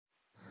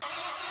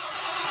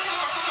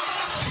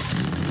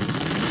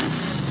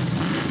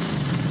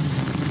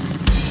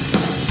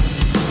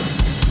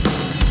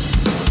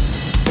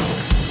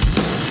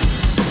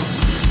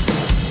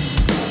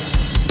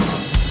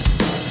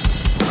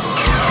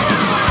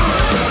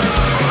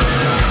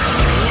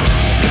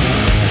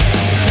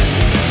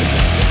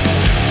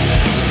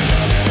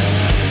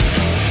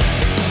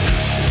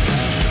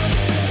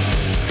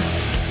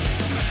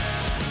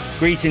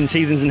Greetings,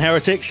 heathens and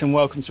heretics, and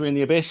welcome to In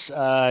the Abyss.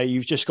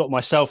 You've just got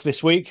myself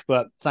this week,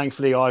 but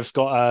thankfully I've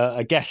got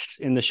a guest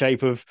in the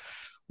shape of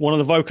one of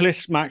the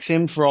vocalists,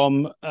 Maxim,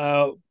 from,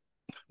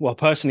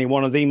 personally,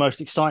 one of the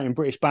most exciting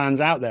British bands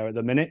out there at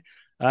the minute,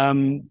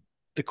 the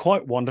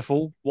quite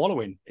wonderful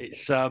Wallowing.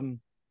 It's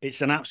an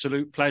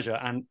absolute pleasure,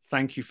 and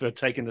thank you for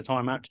taking the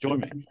time out to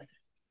join me.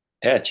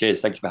 Yeah, cheers.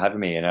 Thank you for having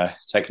me and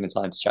taking the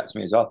time to chat to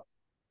me as well.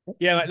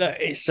 Yeah, mate, look,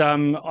 it's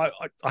I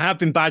have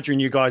been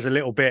badgering you guys a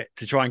little bit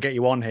to try and get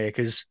you on here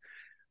because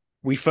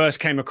we first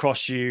came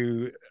across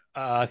you.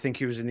 I think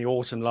it was in the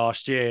autumn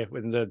last year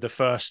when the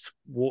first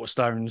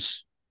Waterstones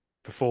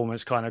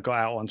performance kind of got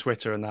out on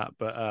Twitter and that.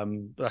 But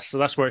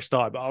that's where it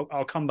started. But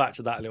I'll come back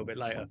to that a little bit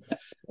later.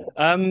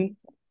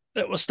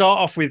 We'll start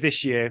off with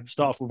this year.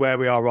 Start off with where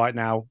we are right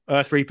now.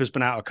 Earth Reaper's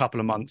been out a couple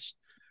of months.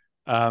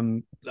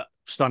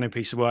 Stunning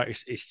piece of work.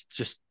 It's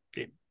just.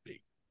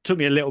 Took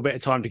me a little bit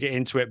of time to get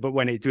into it, but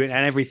when it did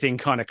and everything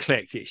kind of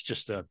clicked,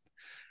 it's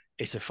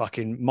a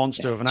fucking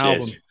monster of an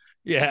album.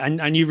 Yeah,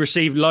 and you've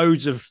received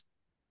loads of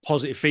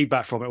positive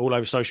feedback from it all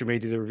over social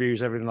media, the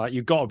reviews, everything. Like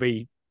you've got to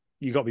be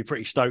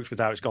pretty stoked with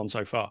how it's gone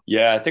so far.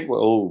 Yeah, I think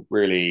we're all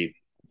really,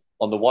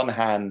 on the one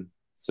hand,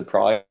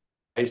 surprised,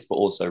 but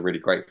also really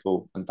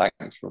grateful and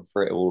thankful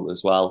for it all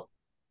as well.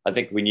 I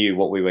think we knew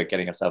what we were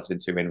getting ourselves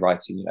into in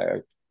writing,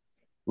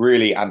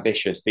 really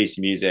ambitious piece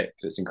of music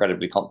that's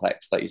incredibly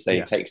complex. Like you say,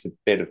 It takes a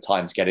bit of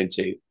time to get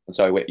into. And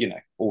so we're,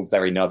 all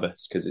very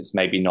nervous because it's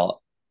maybe not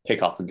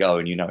pick up and go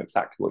and you know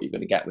exactly what you're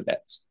going to get with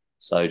it.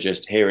 So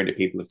just hearing that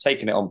people have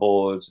taken it on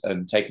board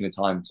and taken the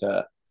time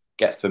to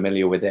get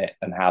familiar with it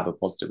and have a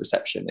positive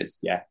reception is,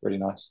 really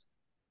nice.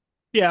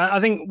 Yeah, I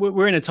think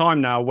we're in a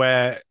time now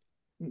where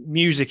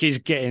music is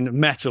getting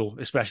metal,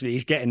 especially,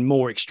 is getting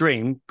more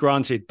extreme,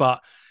 granted, but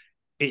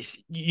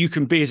you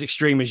can be as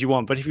extreme as you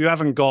want, but if you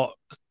haven't got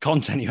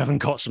content, you haven't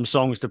got some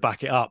songs to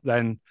back it up,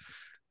 then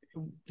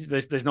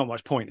there's not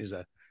much point, is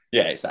there?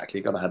 Yeah, exactly.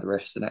 You've got to have the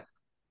riffs in it.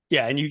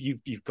 Yeah, and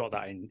you've got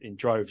that in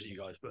droves, you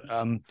guys. But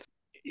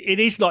it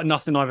is like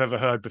nothing I've ever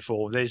heard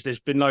before. There's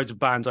been loads of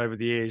bands over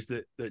the years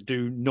that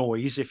do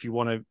noise, if you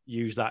want to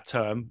use that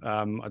term.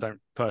 I don't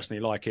personally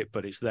like it,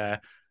 but it's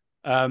there.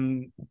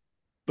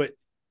 But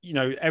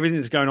everything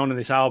that's going on in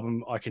this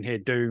album, I can hear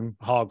doom,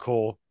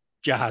 hardcore,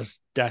 jazz,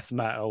 death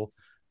metal.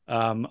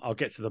 I'll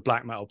get to the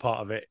black metal part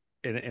of it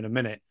in a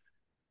minute.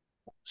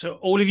 So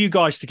all of you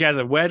guys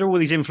together, where do all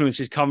these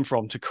influences come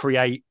from to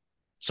create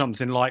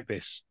something like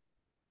this?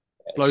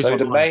 So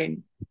the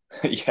main,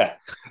 yeah,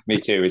 me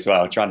too as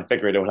well, trying to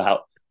figure it all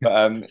out.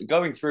 But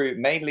going through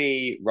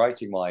mainly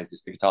writing wise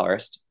is the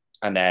guitarist,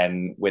 and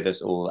then with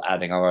us all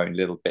adding our own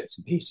little bits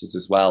and pieces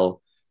as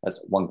well.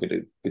 That's one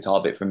good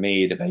guitar bit from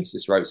me. The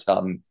bassist wrote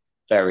some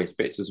various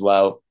bits as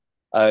well.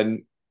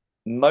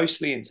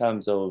 Mostly in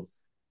terms of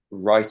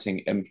writing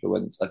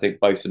influence, I think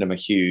both of them are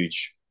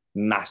huge,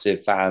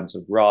 massive fans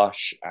of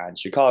Rush and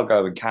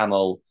Chicago and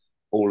Camel,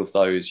 all of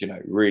those,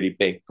 really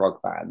big prog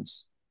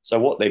bands. So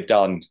what they've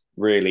done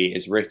really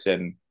is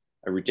written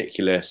a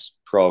ridiculous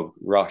prog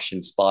Rush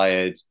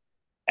inspired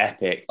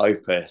epic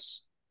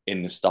opus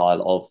in the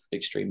style of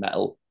extreme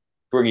metal,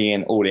 bringing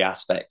in all the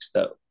aspects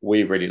that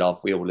we really love,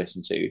 we all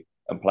listen to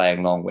and playing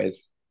along with,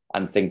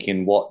 and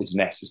thinking what is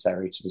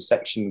necessary to the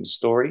section of the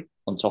story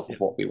on top of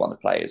what we want to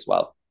play as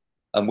well.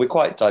 And we're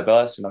quite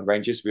diverse in our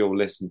ranges. We all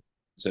listen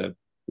to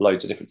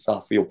loads of different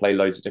stuff. We all play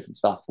loads of different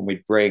stuff, and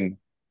we bring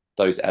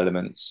those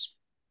elements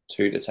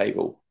to the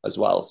table as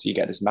well. So you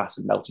get this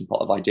massive melting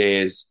pot of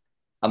ideas,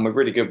 and we're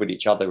really good with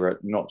each other at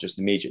not just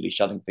immediately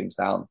shutting things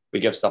down. We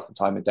give stuff the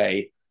time of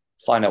day,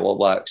 find out what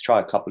works, try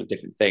a couple of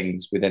different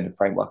things within the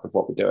framework of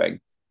what we're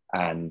doing,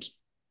 and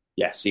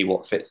see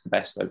what fits the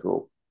best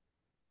overall.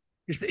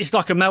 It's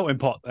like a melting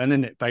pot, then,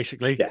 isn't it?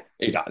 Basically, yeah,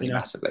 exactly,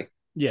 massively.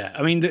 Yeah,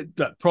 I mean,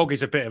 the prog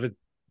is a bit of a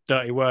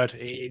dirty word.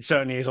 It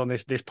certainly is on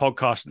this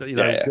podcast.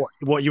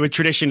 What you would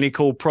traditionally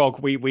call prog.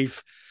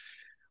 We've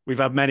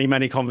had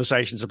many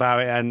conversations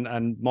about it,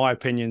 and my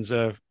opinions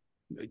are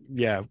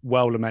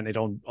well lamented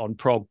on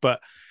prog. But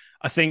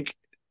I think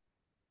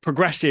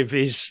progressive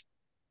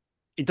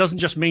it doesn't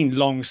just mean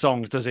long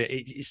songs, does it?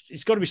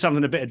 It's got to be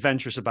something a bit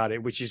adventurous about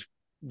it, which is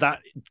that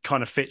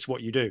kind of fits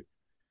what you do.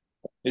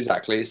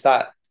 Exactly, it's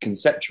that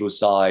conceptual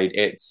side.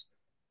 It's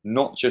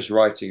not just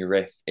writing a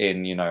riff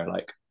in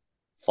like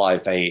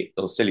 5/8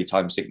 or silly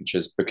time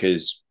signatures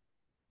because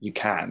you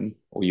can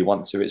or you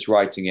want to. It's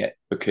writing it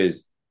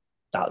because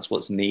that's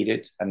what's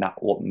needed, and that's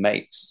what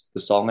makes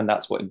the song, and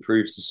that's what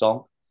improves the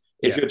song.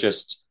 If you're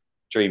just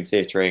dream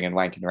theatering and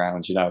wanking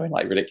around, in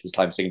like ridiculous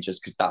time signatures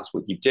because that's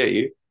what you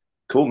do,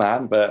 cool,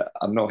 man, but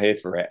I'm not here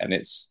for it, and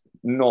it's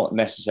not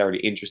necessarily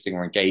interesting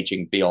or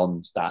engaging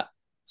beyond that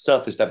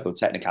surface level of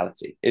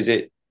technicality. Is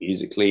it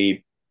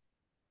musically,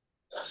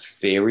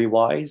 theory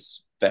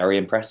wise, very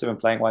impressive and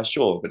playing wise?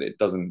 Sure, but it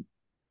doesn't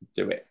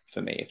do it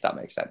for me, if that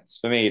makes sense.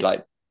 For me,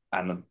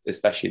 and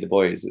especially the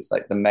boys, it's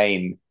like the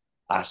main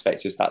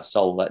aspect is that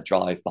soul, that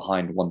drive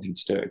behind wanting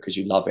to do it because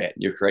you love it.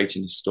 You're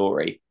creating a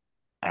story,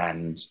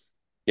 and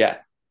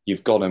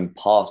you've gotten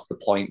past the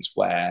point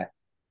where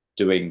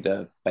doing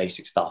the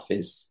basic stuff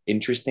is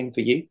interesting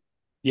for you,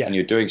 Yeah. and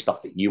you're doing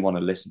stuff that you want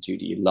to listen to,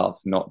 that you love,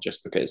 not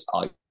just because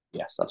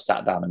yes, I've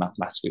sat down and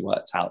mathematically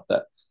worked out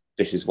that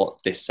this is what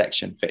this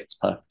section fits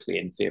perfectly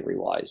in theory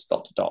wise,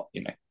 dot to dot,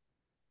 you know.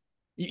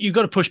 You've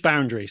got to push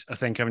boundaries, I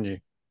think, haven't you?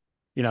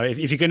 You know, if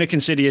you're going to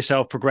consider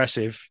yourself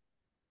progressive,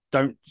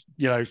 don't,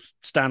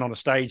 stand on a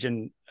stage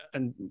and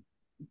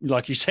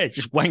like you said,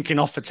 just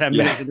wanking off for 10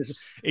 Yeah. minutes.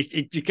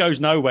 It goes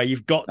nowhere.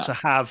 You've got to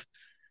have,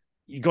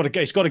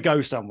 it's got to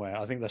go somewhere.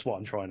 I think that's what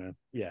I'm trying to,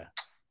 yeah.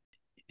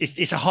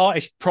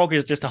 Prog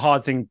is just a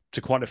hard thing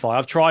to quantify.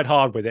 I've tried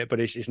hard with it, but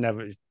it's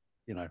never,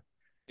 you know.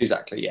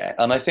 Exactly, yeah.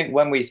 And I think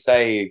when we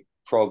say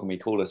prog and we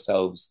call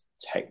ourselves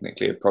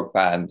technically a prog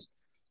band,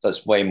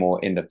 that's way more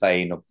in the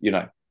vein of,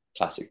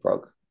 classic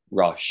prog,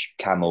 Rush,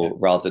 Camel,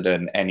 rather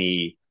than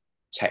any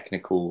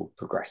technical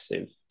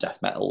progressive death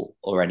metal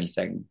or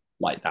anything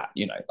like that.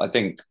 I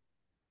think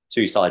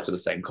two sides of the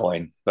same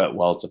coin, but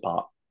worlds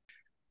apart.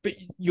 But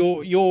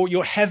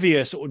your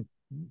heavier sort of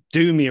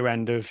doomier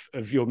end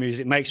of your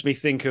music makes me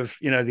think of,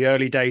 the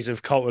early days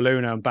of Cult of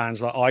Luna and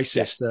bands like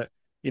ISIS that,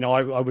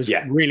 I was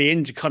really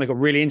into, kind of got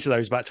really into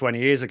those about 20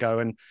 years ago.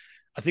 And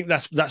I think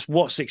that's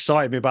what's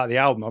excited me about the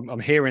album. I'm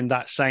hearing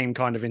that same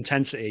kind of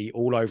intensity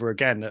all over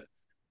again that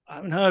I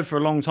haven't heard for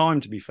a long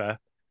time, to be fair.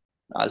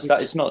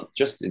 It's not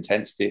just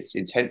intensity, it's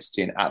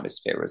intensity and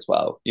atmosphere as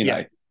well.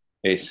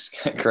 It's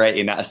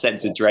creating that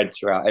sense of dread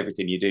throughout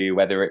everything you do,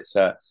 whether it's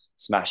a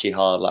smashy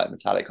hard like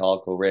metallic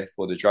hardcore riff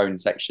or the drone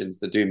sections,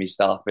 the doomy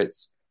stuff.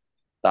 It's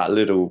that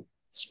little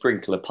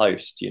sprinkle of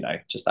post,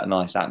 just that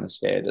nice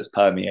atmosphere that's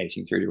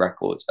permeating through the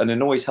records. And the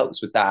noise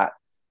helps with that.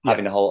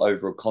 Having the whole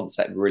overall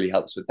concept really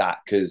helps with that,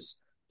 because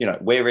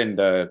we're in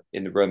the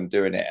room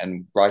doing it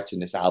and writing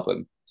this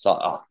album. It's like,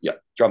 oh yeah,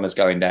 drummer's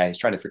going there, he's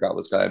trying to figure out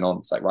what's going on.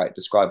 It's like, right,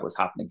 describe what's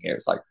happening here.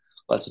 It's like,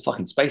 well, it's a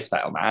fucking space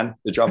battle, man.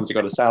 The drums are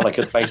going to sound like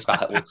a space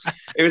battle.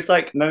 It was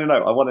like, no,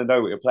 I want to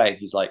know what you're playing.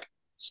 He's like,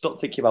 stop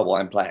thinking about what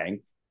I'm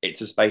playing.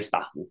 It's a space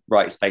battle,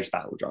 right? Space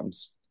battle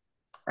drums.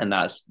 And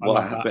that's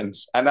what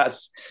happens. And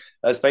that's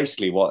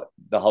basically what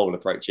the whole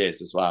approach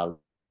is as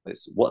well.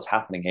 It's what's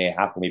happening here.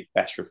 How can we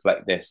best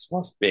reflect this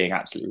whilst being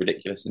absolutely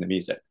ridiculous in the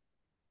music?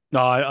 No,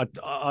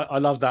 I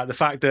love that. The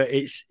fact that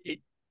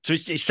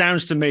it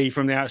sounds to me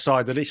from the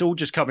outside that it's all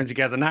just coming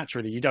together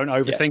naturally. You don't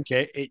overthink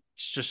it.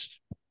 It's just,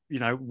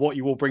 what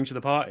you all bring to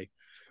the party.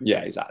 Yeah,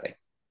 exactly.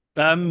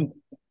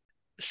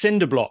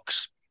 Cinder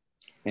blocks.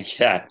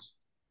 Yeah.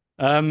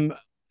 I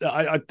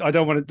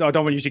don't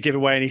want you to give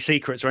away any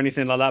secrets or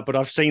anything like that, but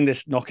I've seen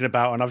this knocking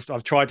about and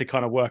I've tried to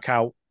kind of work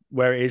out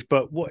where it is.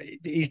 But what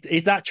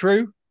is that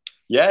true?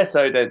 Yeah,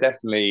 so they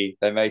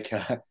make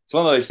it's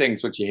one of those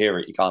things, once you hear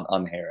it, you can't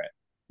unhear it.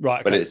 Right.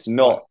 Okay. But it's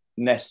not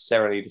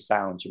necessarily the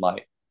sound you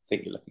might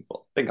think you're looking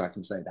for. I think I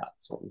can say that.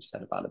 That's what we've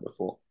said about it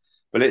before.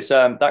 But it's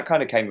that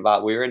kind of came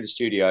about. We were in the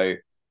studio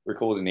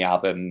recording the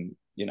album,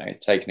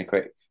 taking a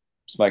quick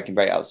smoking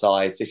break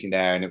outside, sitting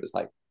there, and it was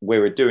like we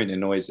were doing the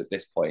noise at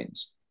this point,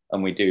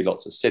 and we do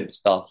lots of synth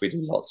stuff. We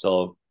do lots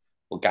of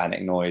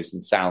organic noise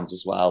and sounds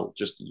as well,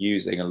 just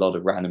using a lot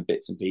of random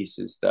bits and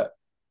pieces that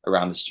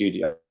around the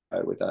studio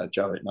with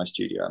Joe at my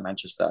studio in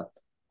Manchester.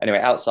 Anyway,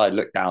 outside,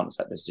 look down, it's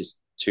like there's just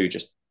two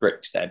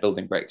bricks there,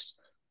 building bricks.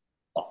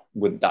 Oh,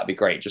 wouldn't that be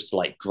great just to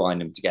like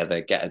grind them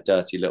together, get a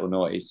dirty little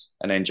noise?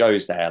 And then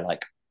Joe's there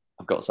like,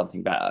 I've got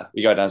something better.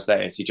 We go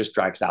downstairs, he just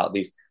drags out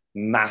these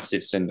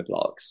massive cinder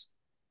blocks.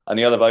 And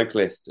the other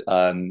vocalist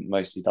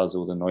mostly does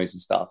all the noise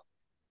and stuff.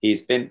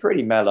 He's been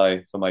pretty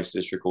mellow for most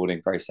of this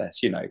recording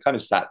process, kind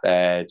of sat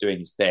there doing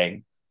his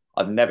thing.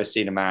 I've never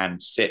seen a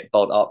man sit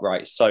bolt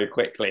upright so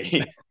quickly.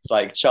 It's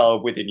like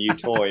child with a new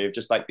toy of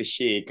just like the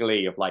sheer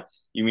glee of like,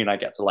 you mean I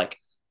get to like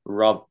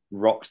rub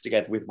rocks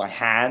together with my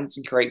hands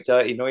and create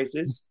dirty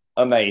noises?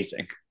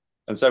 Amazing.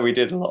 And so we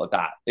did a lot of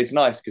that. It's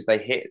nice because they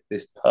hit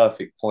this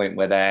perfect point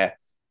where they're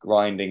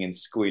grinding and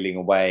squealing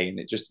away, and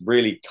it just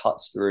really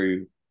cuts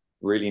through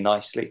really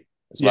nicely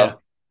as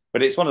well.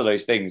 But it's one of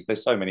those things,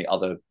 there's so many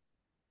other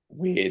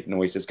weird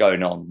noises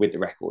going on with the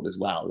record as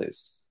well.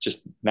 It's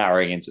just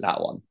narrowing into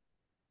that one.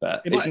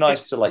 But it's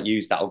nice to like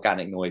use that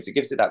organic noise. It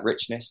gives it that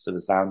richness to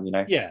the sound,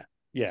 Yeah.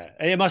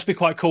 It must be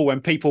quite cool when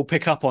people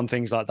pick up on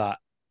things like that.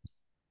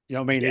 You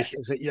know what I mean?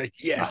 Yeah.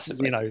 Yes,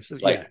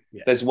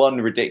 there's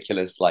one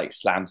ridiculous like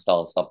slam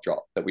style sub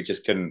drop that we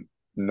just couldn't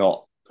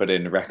not put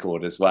in the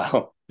record as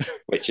well,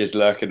 which is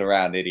lurking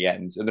around near the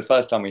end. And the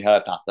first time we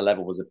heard that, the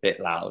level was a bit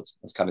loud.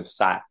 I was kind of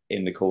sat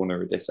in the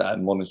corner of this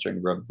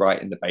monitoring room,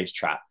 right in the bass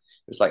trap.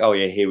 It's like, oh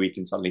yeah, here we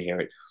can suddenly hear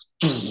it.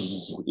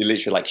 You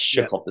literally like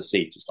shook off the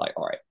seat. It's like,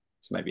 all right,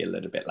 it's maybe a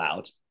little bit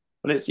loud,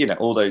 but it's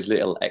all those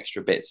little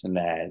extra bits in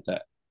there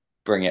that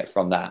bring it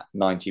from that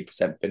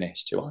 90%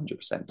 finish to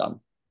 100%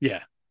 done.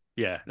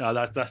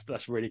 No,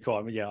 that's really cool.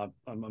 I mean,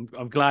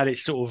 I'm glad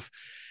it's sort of,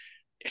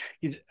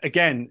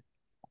 again,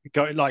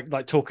 going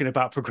like talking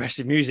about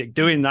progressive music,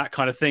 doing that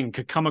kind of thing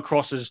could come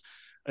across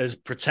as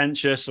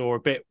pretentious or a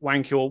bit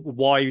wanky, or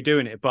why are you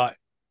doing it? But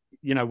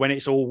when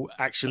it's all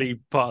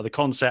actually part of the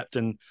concept,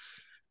 and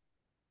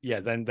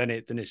then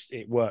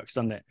it works,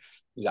 doesn't it?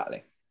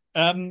 Exactly.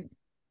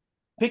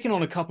 picking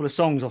on a couple of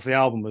songs off the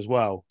album as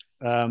well.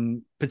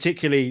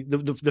 Particularly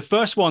the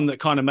first one that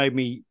kind of made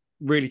me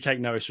really take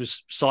notice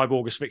was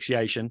Cyborg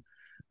Asphyxiation,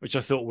 which I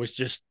thought was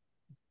just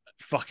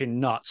fucking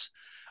nuts.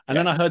 And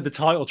then I heard the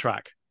title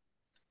track,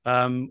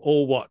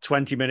 all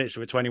 20 minutes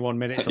or 21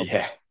 minutes of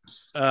yeah.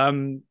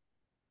 it.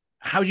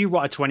 How do you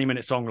write a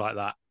 20-minute song like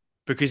that?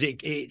 Because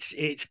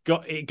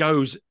it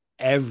goes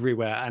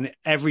everywhere, and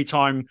every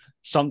time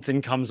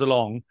something comes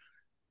along,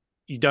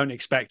 you don't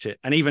expect it.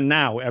 And even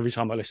now, every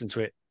time I listen to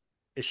it,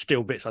 it's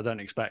still bits I don't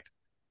expect.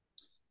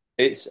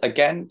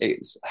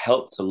 It's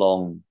helped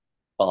along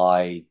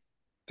by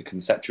the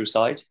conceptual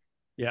side.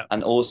 Yeah.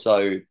 And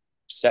also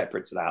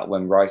separate to that,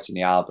 when writing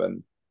the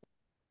album,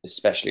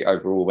 especially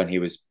overall, when he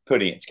was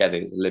putting it together,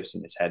 it lives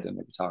in his head and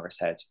the guitarist's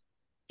head.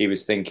 He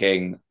was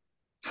thinking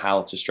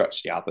how to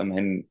structure the album.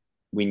 And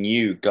we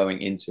knew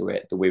going into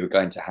it that we were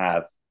going to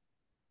have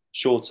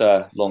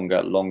shorter,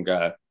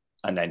 longer,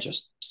 and then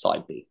just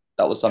side B.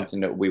 That was something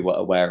that we were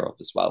aware of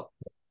as well.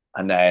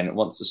 And then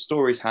once the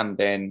story's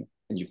hammed in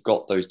and you've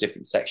got those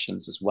different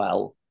sections as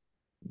well,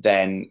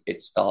 then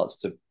it starts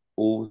to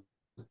all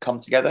come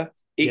together.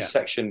 Each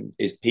section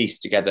is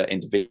pieced together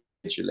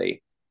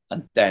individually,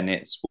 and then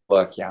it's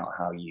working out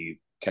how you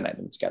connect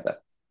them together.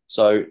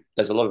 So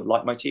there's a lot of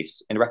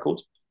leitmotifs in the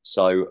record.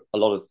 So a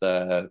lot of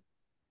the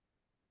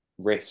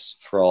riffs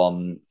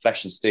from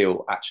Flesh and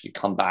Steel actually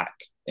come back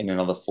in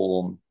another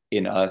form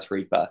in Earth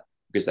Reaper,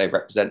 because they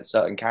represent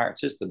certain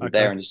characters that are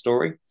there in the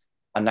story.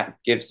 And that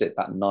gives it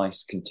that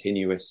nice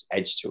continuous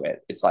edge to it.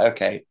 It's like,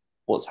 okay,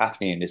 what's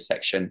happening in this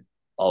section?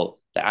 Oh,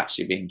 they're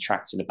actually being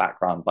tracked in the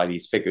background by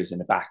these figures in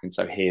the back. And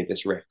so here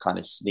this riff kind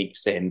of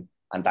sneaks in,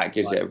 and that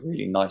gives it a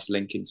really nice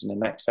link into the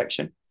next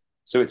section.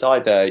 So it's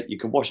either you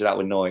can wash it out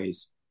with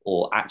noise,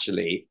 or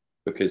actually,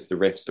 because the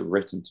riffs are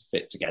written to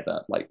fit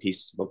together like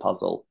pieces of a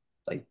puzzle,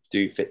 they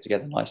do fit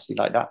together nicely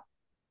like that.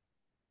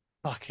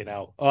 Fucking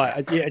hell! All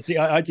right,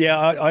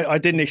 I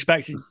didn't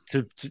expect it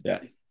to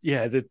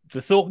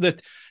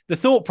the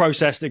thought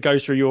process that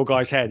goes through your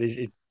guys' head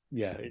is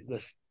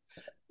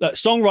that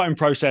songwriting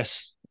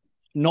process.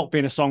 Not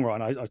being a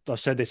songwriter, I've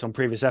said this on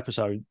previous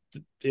episodes,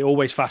 it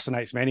always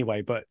fascinates me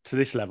anyway. But to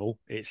this level,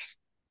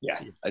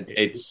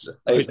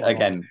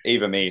 again,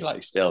 even me,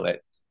 like, still,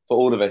 it for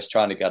all of us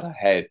trying to get our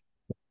head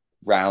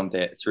round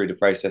it through the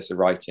process of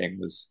writing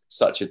was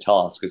such a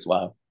task as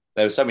well.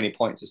 There were so many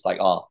points. It's like,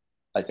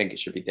 I think it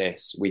should be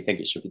this. We think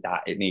it should be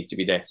that. It needs to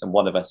be this. And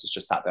one of us is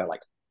just sat there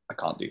like, I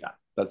can't do that.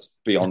 That's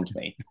beyond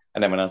me.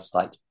 And then when I was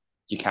like,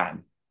 you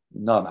can.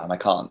 No, man, I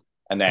can't.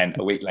 And then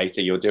a week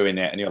later, you're doing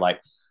it and you're like,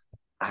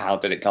 how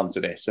did it come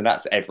to this? And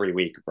that's every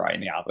week of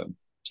writing the album.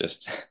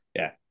 Just,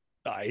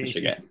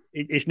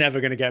 it's never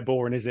going to get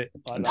boring, is it?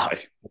 No.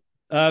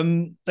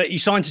 That you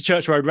signed to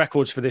Church Road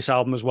Records for this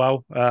album as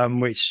well,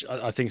 which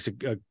I think is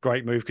a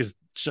great move, because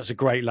it's such a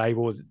great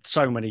label with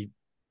so many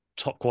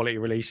top quality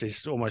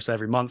releases almost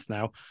every month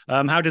now.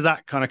 How did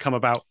that kind of come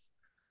about?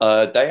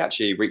 They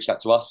actually reached out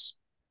to us,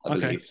 I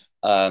believe.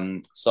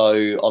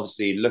 So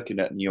obviously looking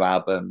at a new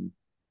album,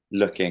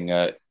 looking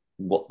at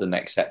what the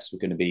next steps were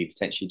going to be,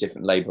 potentially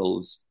different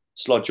labels.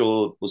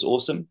 Slodgel was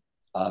awesome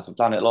for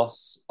Planet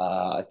Loss.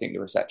 I think the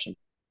reception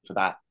for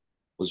that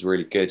was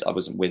really good. I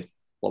wasn't with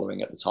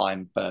Wallowing at the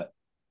time, but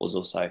was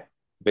also a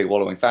big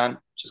Wallowing fan,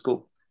 which is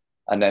cool.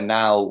 And then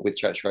now with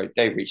Church Road,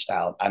 they reached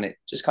out, and it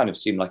just kind of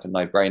seemed like a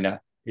no-brainer,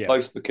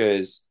 both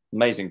because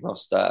amazing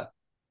roster,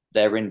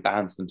 they're in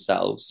bands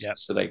themselves,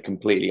 so they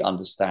completely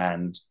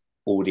understand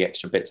all the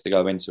extra bits that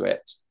go into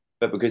it.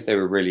 But because they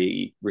were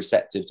really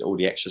receptive to all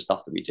the extra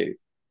stuff that we do,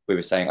 we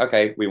were saying,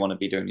 okay, we want to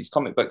be doing these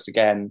comic books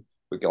again.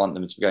 We want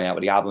them to be going out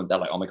with the album. They're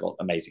like, oh my God,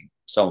 amazing.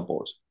 So on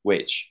board,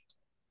 which,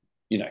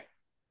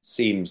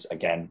 seems,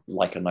 again,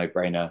 like a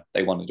no-brainer.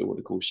 They want to do all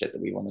the cool shit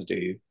that we want to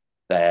do.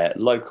 They're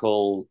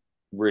local,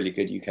 really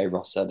good UK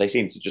roster. They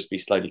seem to just be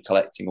slowly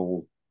collecting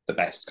all the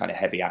best kind of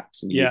heavy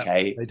acts in the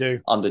UK. They do.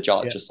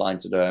 Underjart just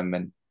signed to them.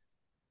 And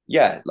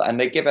and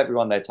they give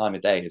everyone their time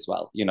of day as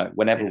well.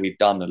 Whenever we've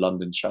done a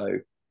London show,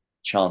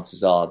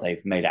 chances are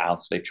they've made it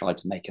out, they've tried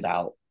to make it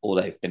out,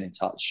 or they've been in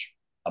touch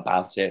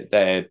about it.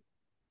 They're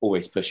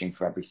always pushing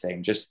for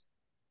everything, just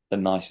the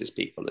nicest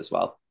people as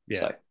well.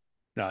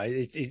 No,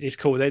 it's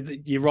cool.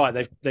 You're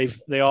right.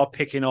 They are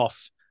picking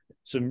off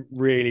some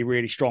really,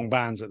 really strong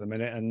bands at the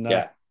minute, and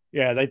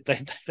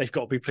they've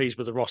got to be pleased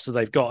with the roster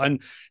they've got,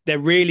 and they're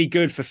really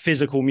good for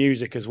physical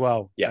music as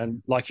well.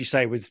 And like you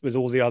say, with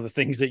all the other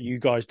things that you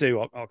guys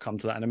do, I'll come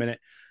to that in a minute.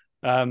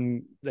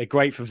 They're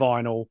great for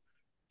vinyl.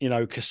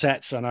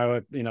 Cassettes, I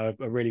know,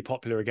 are really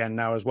popular again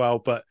now as well.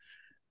 But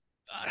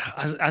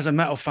as a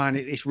metal fan,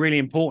 it's really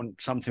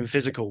important, something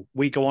physical.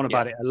 We go on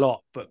about it a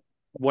lot, but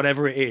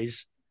whatever it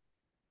is,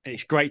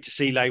 it's great to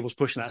see labels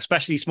pushing that,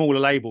 especially smaller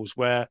labels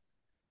where,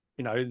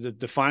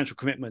 the financial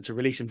commitment to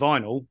releasing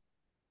vinyl,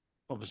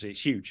 obviously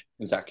it's huge.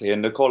 Exactly.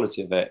 And the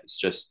quality of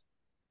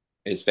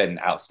it's been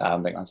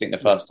outstanding. I think the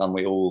first time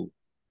we all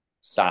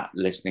sat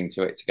listening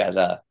to it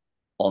together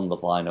on the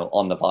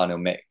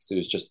vinyl mix, it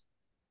was just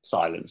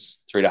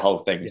silence through the whole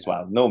thing as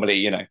well.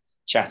 Normally,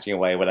 chatting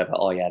away, whatever.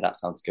 Oh yeah, that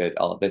sounds good.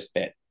 Oh, this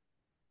bit.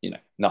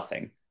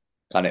 nothing.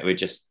 Kind of, we're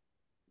just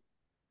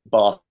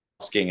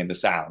basking in the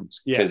sound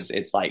because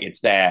it's like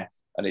it's there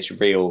and it's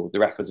real. The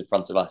record's in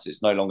front of us.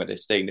 It's no longer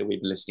this thing that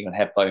we've been listening on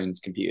headphones,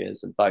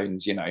 computers, and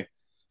phones.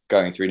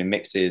 Going through the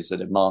mixes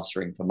and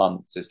mastering for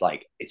months. It's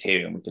like it's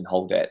here and we can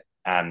hold it,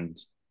 and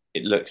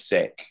it looks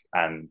sick.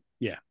 And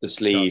the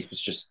sleeve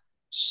was just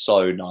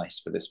so nice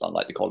for this one.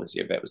 Like the quality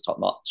of it was top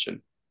notch,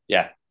 and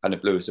kind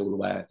of blew us all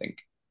away, I think.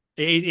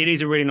 It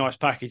is a really nice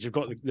package. I've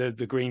got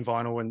the green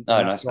vinyl and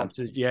nice man.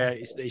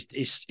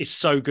 It's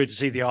so good to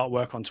see the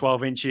artwork on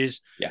 12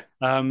 inches.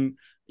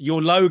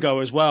 Your logo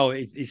as well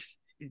is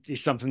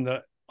something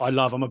that I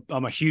love.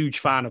 I'm a huge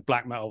fan of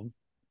black metal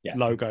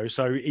logo.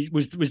 So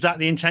was that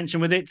the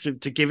intention with it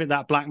to give it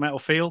that black metal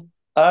feel?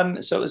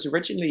 So it was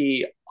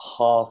originally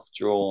half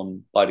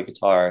drawn by the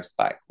guitarist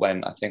back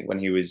when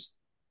he was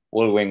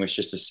Wallowing was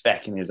just a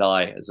speck in his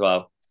eye as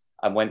well.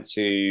 I went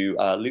to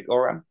Luke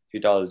Oram, who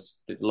does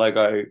the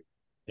logo,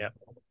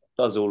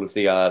 does all of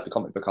the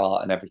comic book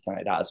art and everything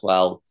like that as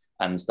well,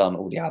 and has done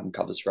all the album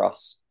covers for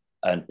us,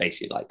 and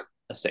basically like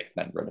a sixth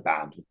member of the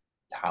band,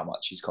 how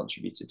much he's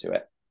contributed to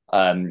it.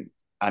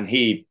 And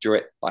he drew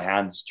it by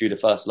hand, drew the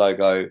first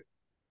logo,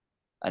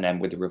 and then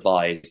with the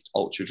revised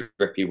ultra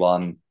drippy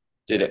one,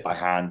 did it by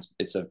hand.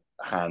 It's a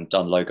hand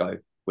done logo,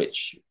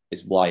 which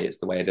is why it's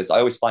the way it is. I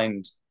always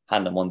find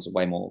hand done ones are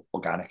way more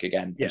organic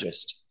again, and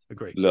just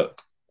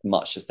look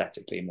much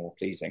aesthetically more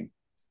pleasing.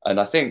 And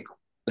I think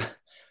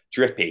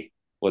drippy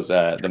was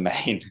the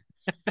main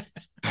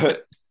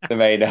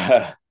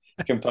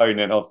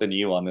component of the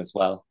new one as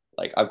well.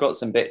 Like I've got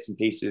some bits and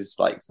pieces,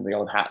 like some of the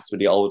old hats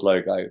with the old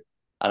logo,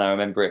 and I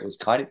remember it was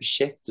kind of a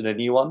shift to the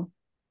new one.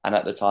 And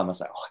at the time I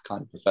was like, I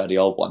kind of prefer the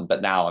old one,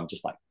 but now I'm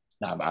just like,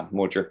 no man,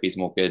 more drippy is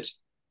more good.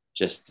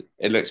 Just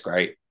it looks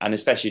great, and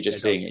especially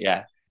just seeing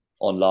it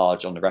on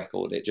large on the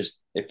record,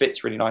 it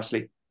fits really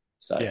nicely.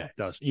 So it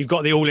does. You've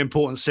got the all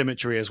important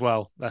symmetry as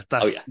well. That's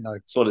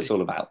that's what it's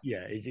all about.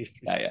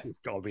 It's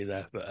got to be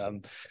there. But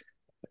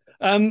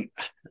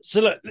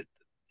so look,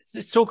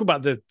 let's talk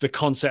about the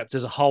concept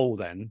as a whole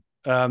then,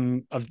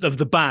 of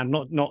the band,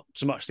 not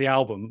so much the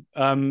album.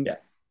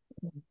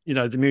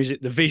 The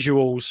music, the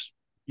visuals,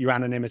 your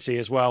anonymity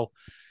as well.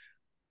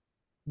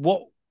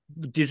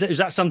 Is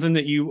that something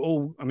that you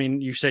all? I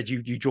mean, you said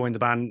you joined the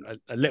band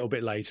a little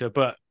bit later,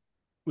 but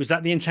was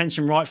that the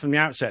intention right from the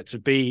outset to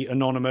be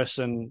anonymous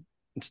and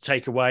to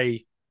take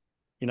away,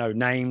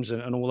 names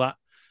and all that?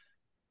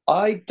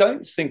 I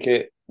don't think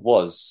it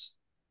was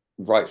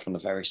right from the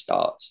very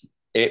start.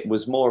 It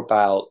was more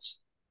about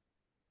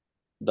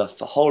the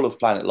whole of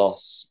Planet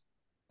Loss.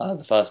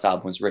 The first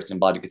album was written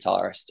by the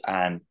guitarist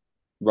and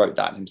wrote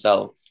that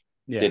himself,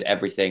 did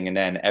everything, and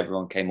then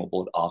everyone came on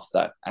board after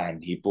that,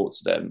 and he brought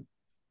to them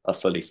a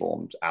fully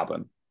formed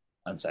album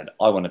and said,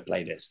 I want to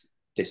play this.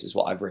 This is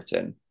what I've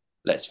written.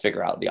 Let's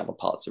figure out the other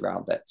parts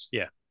around it.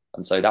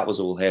 And so that was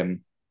all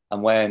him.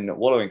 And when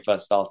Wallowing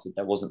first started,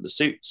 there wasn't the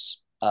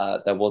suits.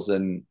 There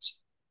wasn't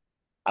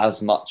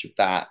as much of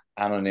that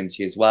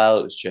anonymity as well.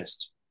 It was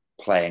just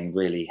playing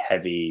really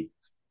heavy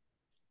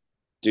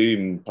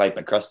doom played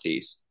by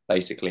crusties,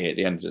 basically, at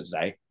the end of the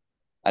day.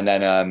 And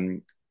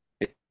then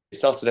it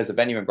started as a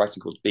venue in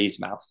Brighton called Bees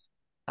Mouth.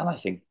 And I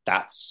think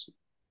that's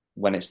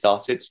when it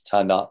started,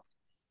 turned up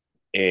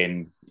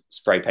in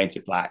spray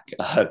painted black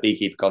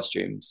beekeeper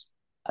costumes.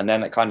 And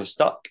then it kind of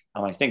stuck.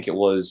 And I think it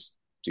was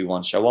do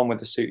one show on with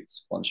the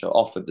suits, one show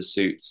off with the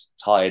suits,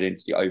 tie it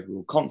into the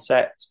overall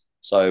concept.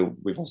 So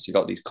we've also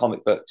got these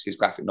comic books, these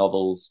graphic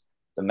novels.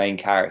 The main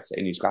character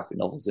in these graphic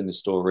novels in the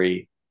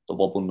story, the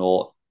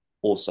Wobblenaut,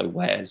 also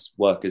wears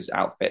workers'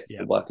 outfits,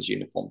 the workers'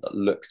 uniform that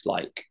looks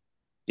like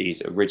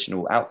these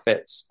original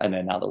outfits. And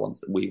then now the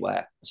ones that we wear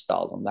are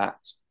styled on that.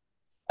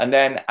 And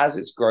then as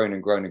it's grown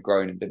and grown and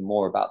grown and been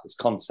more about this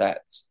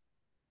concept,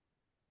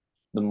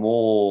 the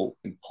more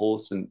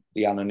important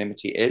the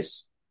anonymity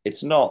is.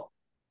 It's not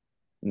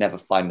never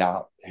find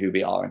out who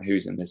we are and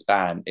who's in this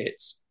band.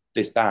 It's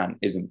this band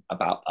isn't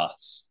about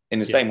us. In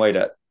the same way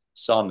that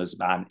Sun as a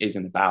band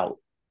isn't about,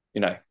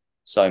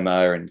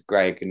 Soma and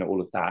Greg and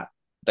all of that.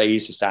 They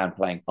used to stand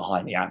playing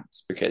behind the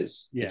amps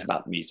because it's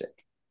about the music.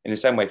 In the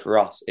same way for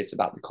us, it's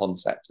about the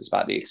concept. It's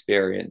about the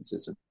experience.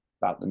 It's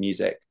about the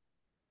music.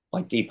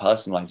 By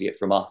depersonalizing it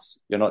from us,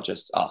 you're not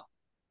just,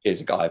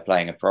 here's a guy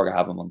playing a prog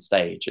album on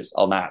stage. It's,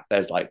 Matt,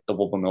 there's like the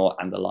Wobblenaut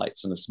and the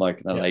lights and the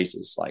smoke and the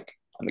lasers. Like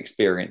I'm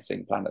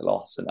experiencing Planet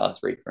Loss and Earth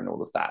Reaper and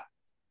all of that.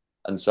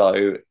 And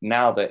so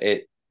now that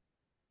it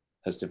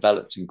has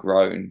developed and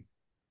grown,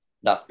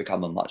 that's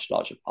become a much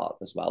larger part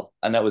as well.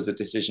 And that was a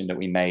decision that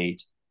we made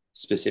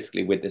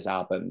specifically with this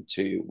album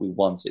we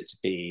want it to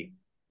be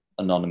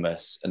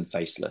anonymous and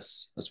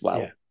faceless as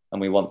well. And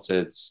we want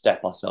to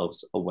step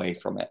ourselves away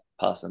from it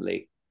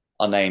personally.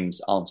 Our names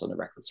aren't on the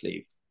record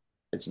sleeve.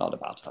 It's not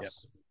about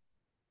us,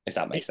 if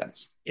that makes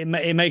sense. It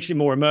makes it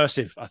more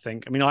immersive, I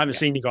think. I mean, I haven't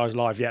seen you guys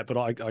live yet, but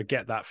I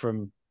get that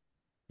from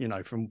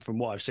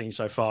what I've seen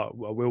so far.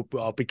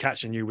 I'll be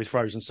catching you with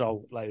Frozen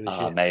Soul later this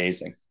year.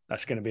 Amazing.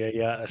 That's going to be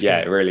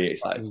really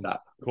excited for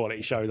that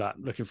quality show. That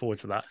looking forward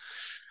to that.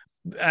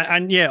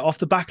 And off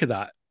the back of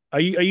that, Are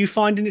you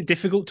finding it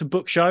difficult to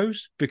book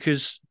shows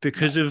because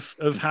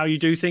of how you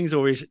do things,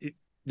 or is it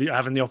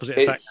having the opposite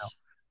effect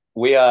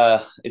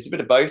now? It's a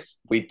bit of both.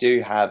 We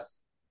do have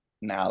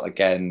now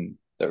again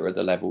that we're at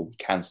the level we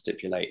can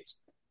stipulate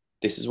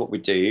this is what we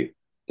do.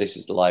 This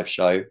is the live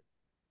show.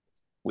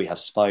 We have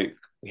smoke,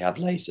 we have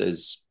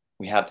lasers,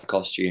 we have the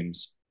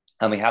costumes,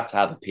 and we have to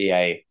have a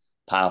PA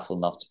powerful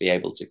enough to be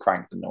able to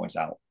crank the noise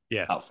out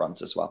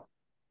front as well.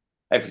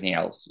 Everything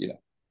else,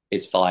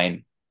 is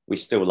fine. We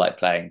still like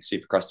playing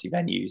super crusty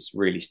venues,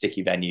 really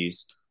sticky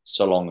venues,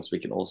 so long as we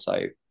can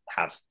also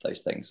have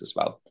those things as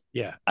well.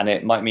 Yeah. And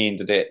it might mean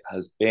that it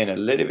has been a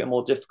little bit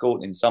more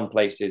difficult in some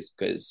places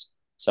because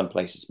some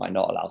places might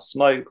not allow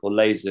smoke or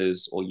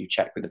lasers, or you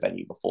check with the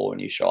venue before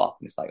and you show up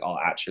and it's like, oh,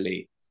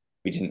 actually,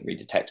 we didn't read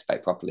the text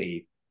spec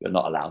properly. You're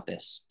not allowed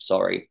this.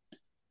 Sorry.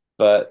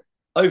 But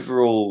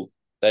overall,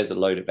 there's a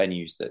load of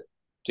venues that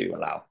do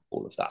allow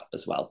all of that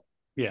as well.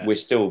 Yeah. We're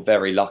still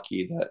very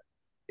lucky that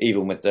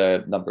even with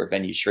the number of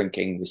venues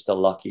shrinking, we're still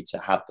lucky to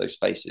have those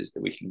spaces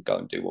that we can go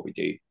and do what we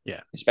do.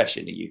 Yeah.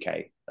 Especially in the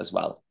UK as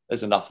well.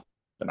 There's enough of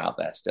them out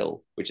there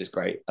still, which is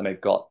great. And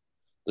they've got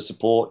the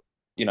support,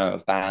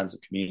 of bands,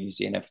 of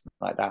community and everything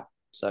like that.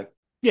 So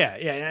yeah,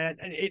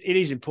 it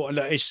is important.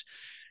 Look, it's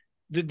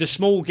the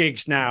small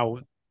gigs now.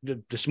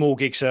 The small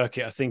gig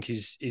circuit, I think,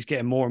 is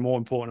getting more and more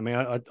important. I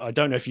mean, I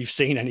don't know if you've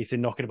seen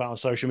anything knocking about on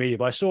social media,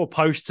 but I saw a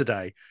post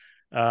today,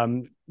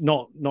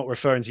 not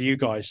referring to you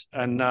guys,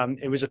 and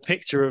it was a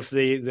picture of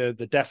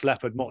the Def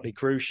Leppard Motley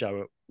Crue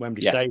show at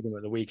Wembley Stadium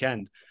at the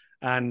weekend,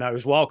 and it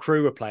was while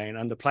Crew were playing,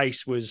 and the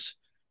place was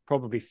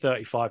probably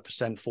 35%,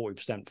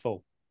 40%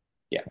 full.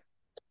 Yeah.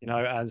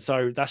 And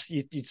so that's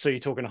so you're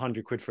talking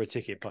 £100 for a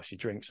ticket plus your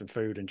drinks and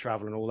food and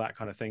travel and all that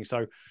kind of thing.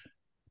 So,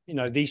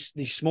 these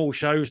small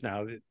shows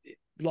now,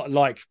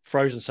 like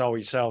Frozen Soul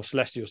yourself,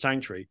 Celestial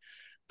Sanctuary,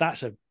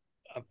 that's a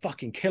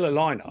fucking killer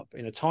lineup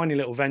in a tiny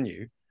little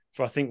venue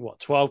for I think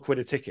 £12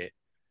 a ticket.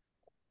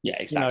 Yeah,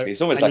 exactly.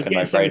 It's almost like a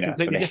no-brainer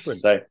for me. Different.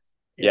 So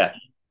yeah,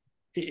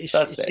 it's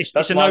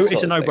a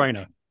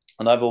no-brainer.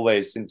 And I've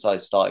always, since I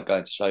started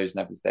going to shows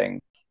and everything,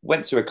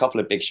 went to a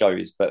couple of big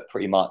shows, but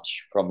pretty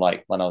much from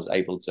like when I was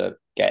able to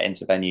get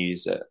into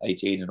venues at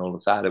 18 and all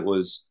of that, it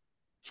was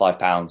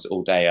 £5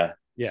 all day,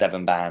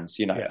 7 bands,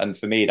 and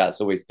for me, that's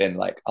always been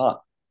like,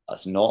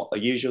 that's not a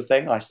usual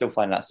thing. I still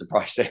find that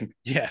surprising.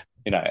 Yeah.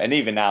 And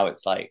even now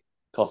it's like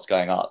costs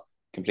going up,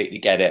 completely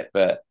get it.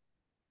 But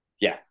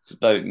yeah, for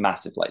those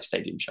massive like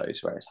stadium shows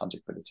where it's £100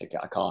 a ticket,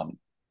 I can't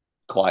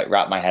quite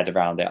wrap my head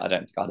around it. I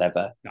don't think I'd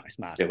ever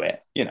do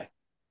it,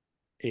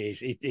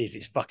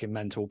 It's fucking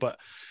mental. But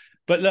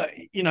look,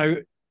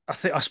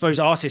 I suppose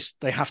artists,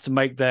 they have to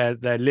make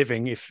their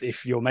living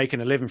if you're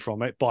making a living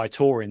from it by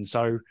touring.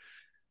 So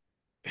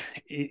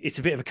it's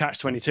a bit of a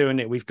catch-22, isn't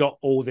it? We've got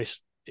all this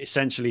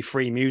essentially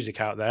free music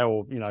out there,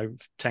 or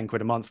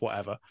 £10 a month,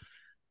 whatever.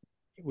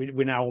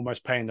 We're now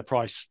almost paying the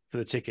price for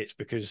the tickets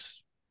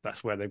because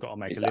that's where they've got to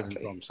make a living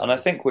from. So. And I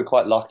think we're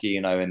quite lucky,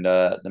 in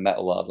the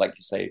metal world, like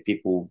you say,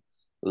 people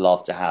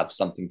love to have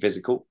something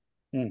physical.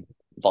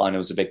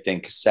 Vinyl's a big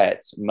thing,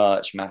 cassettes,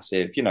 merch,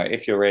 massive.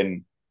 If you're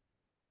in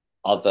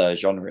other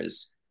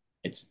genres,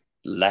 it's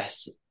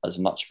less as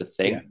much of a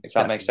thing, if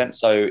that makes sense.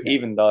 So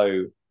even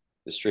though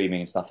the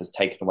streaming and stuff has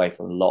taken away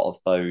from a lot of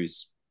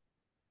those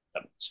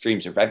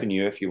streams of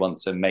revenue, if you want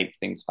to make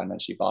things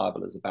financially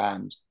viable as a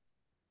band,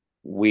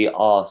 we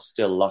are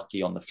still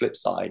lucky on the flip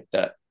side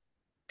that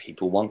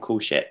people want cool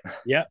shit.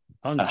 Yeah,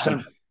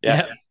 100%.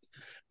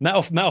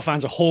 Metal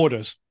fans are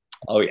hoarders.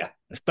 Oh yeah,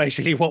 that's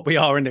basically what we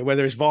are, isn't it?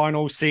 Whether it's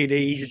vinyl,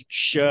 CDs,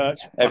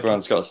 shirts,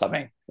 everyone's got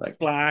something, like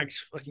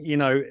flags,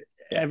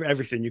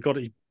 everything.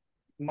 You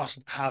must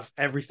have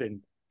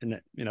everything in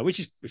it, which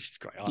is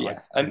great.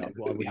 I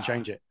wouldn't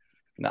change it.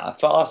 Nah,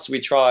 for us, we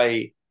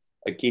try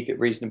and keep it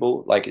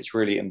reasonable. Like, it's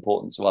really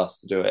important to us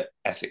to do it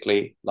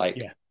ethically.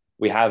 Like,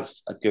 we have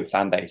a good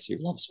fan base who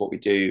loves what we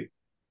do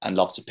and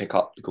love to pick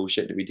up the cool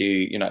shit that we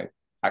do.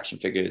 Action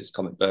figures,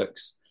 comic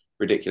books,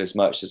 ridiculous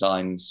merch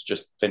designs.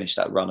 Just finished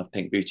that run of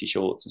pink booty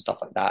shorts and stuff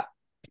like that.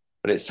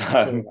 But it's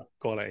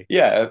quality.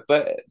 Yeah,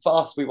 but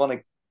for us, we want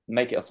to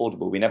make it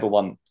affordable. We never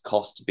want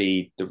cost to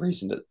be the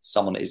reason that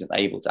someone isn't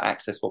able to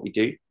access what we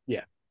do.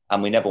 Yeah,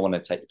 and we never want to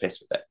take the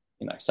piss with it.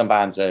 Some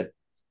bands are,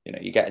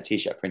 you get a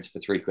t-shirt printed for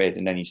 £3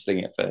 and then you sling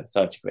it for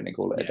 £30 and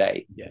call it a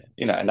day. Yeah,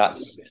 and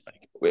that's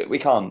we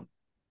can't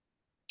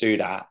do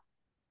that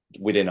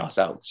within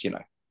ourselves.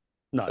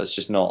 No, that's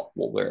just not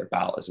what we're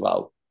about as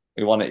well.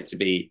 We want it to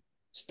be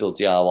still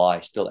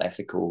DIY, still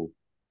ethical,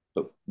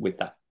 but with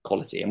that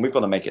quality, and we've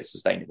got to make it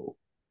sustainable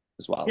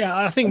as well. Yeah,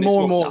 I think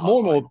more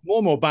and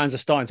more bands are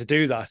starting to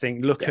do that. I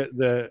think look at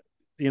the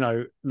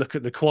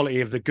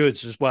quality of the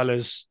goods as well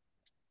as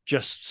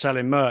just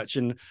selling merch.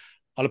 And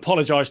I'll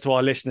apologize to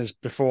our listeners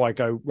before I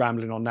go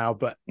rambling on now,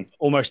 but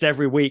almost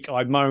every week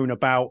I moan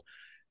about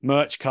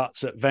merch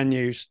cuts at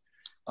venues.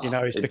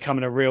 It's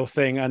becoming a real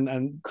thing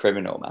and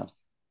criminal, man.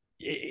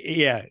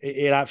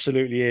 It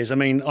absolutely is. I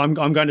mean, I'm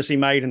going to see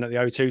Maiden at the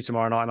O2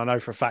 tomorrow night, and I know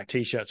for a fact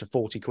t-shirts are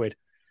 £40.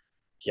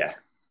 Yeah,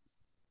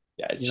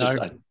 it's just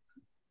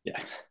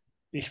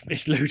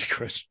it's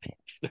ludicrous.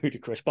 It's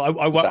ludicrous. But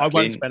I won't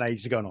Exactly. spend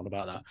ages going on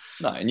about that.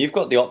 No, and you've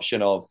got the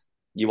option of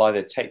you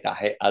either take that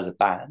hit as a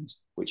band,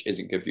 which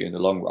isn't good for you in the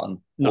long run,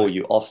 No, or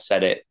you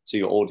offset it to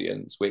your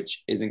audience,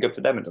 which isn't good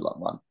for them in the long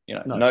run. no,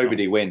 it's not.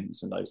 Nobody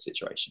wins in those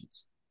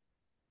situations,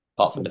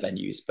 apart from the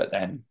venues. But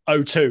then,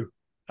 O2,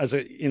 as yeah,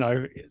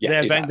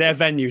 their exactly.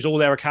 venues, all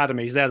their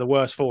academies, they're the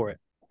worst for it.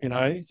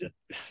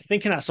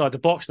 Thinking outside the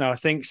box now. I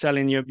think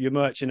selling your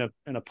merch in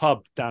a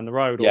pub down the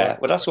road, or Yeah,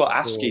 well, that's what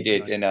Afsky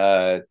did in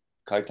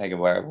Copenhagen,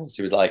 where it was.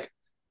 He was like,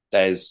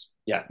 "There's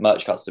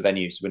merch cuts to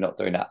venues. So we're not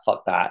doing that.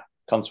 Fuck that.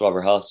 Come to our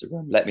rehearsal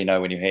room. Let me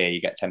know when you're here.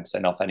 You get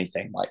 10% off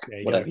anything, like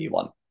whatever you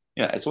want.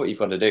 It's what you've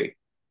got to do."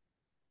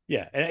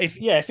 Yeah,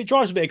 if it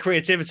drives a bit of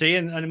creativity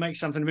and it makes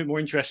something a bit more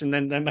interesting,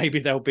 then maybe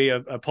there'll be a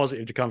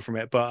positive to come from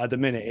it. But at the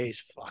minute, it's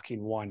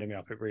fucking winding me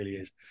up. It really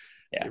is.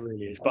 Yeah, it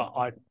really is. But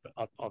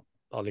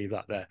I'll leave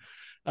that there.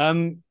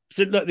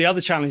 So look, the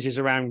other challenges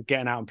around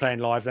getting out and playing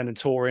live, then and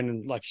touring,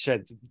 and like you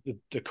said,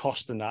 the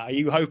cost and that. Are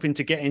you hoping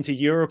to get into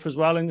Europe as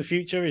well in the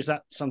future? Is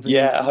that something?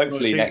 Yeah,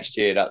 hopefully next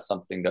year that's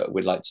something that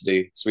we'd like to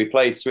do. So we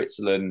played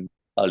Switzerland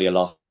earlier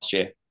last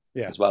year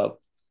as well,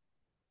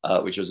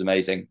 which was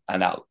amazing,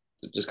 and that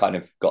just kind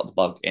of got the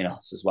bug in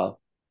us as well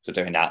for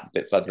doing that a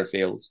bit further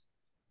afield.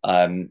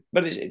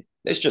 But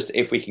it's just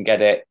if we can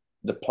get it,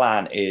 the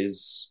plan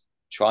is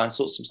try and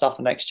sort some stuff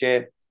for next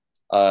year.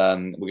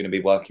 We're going to be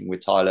working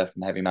with Tyler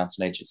from Heavy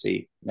Mountain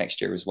Agency next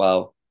year as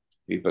well,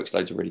 who books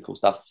loads of really cool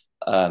stuff.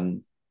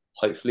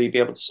 Hopefully be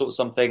able to sort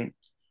something.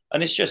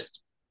 And it's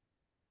just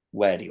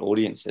where the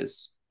audience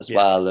is as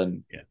well,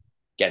 and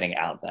getting it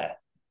out there,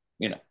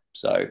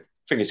 So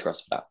fingers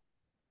crossed for that.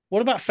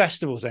 What about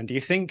festivals then? Do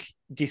you think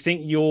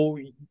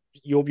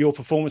your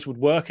performance would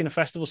work in a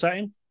festival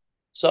setting?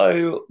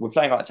 So we're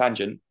playing at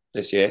Tangent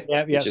this year,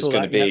 which is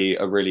going to be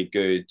a really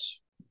good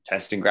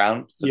testing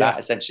ground for that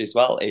essentially as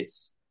well.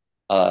 It's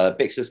a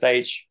Bixler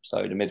stage,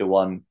 so the middle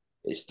one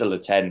is still a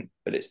tent,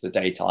 but it's the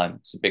daytime.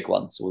 It's a big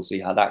one, so we'll see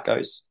how that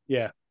goes.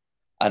 Yeah.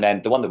 And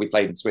then the one that we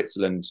played in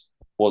Switzerland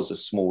was a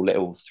small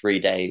little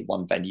 3-day,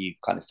 one venue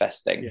kind of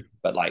fest thing,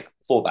 but like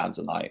 4 bands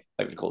a night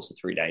over the course of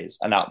 3 days,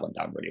 and that went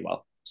down really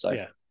well.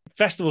 So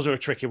festivals are a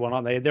tricky one,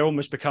 aren't they? They're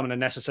almost becoming a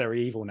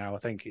necessary evil now, I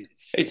think.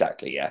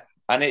 Exactly, yeah.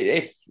 And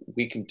if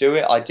we can do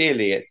it,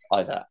 ideally it's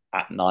either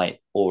at night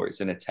or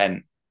it's in a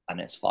tent, and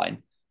it's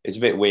fine. It's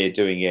a bit weird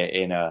doing it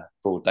in a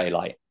broad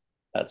daylight.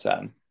 That's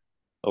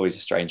always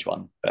a strange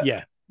one. But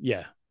yeah.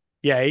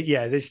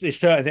 This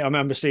certain thing. I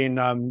remember seeing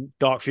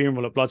Dark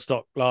Funeral at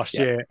Bloodstock last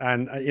year,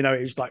 and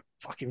it was like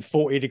fucking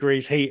 40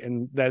 degrees heat,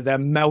 and they're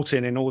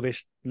melting in all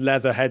this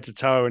leather head to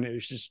toe, and it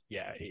was just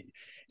it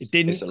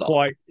didn't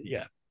quite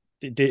it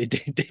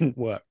didn't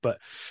work. But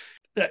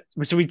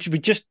so we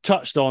just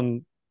touched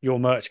on your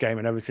merch game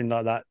and everything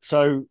like that.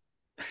 So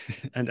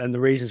and the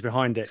reasons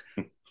behind it.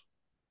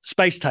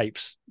 Space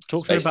tapes.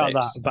 Talk to me about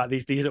that, about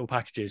these little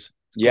packages.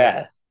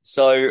 Yeah.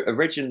 So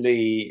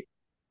originally,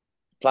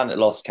 Planet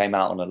Lost came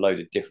out on a load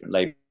of different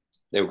labels.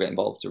 They all get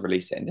involved to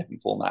release it in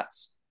different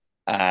formats.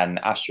 And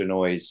Astro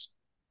Noise,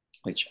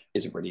 which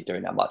isn't really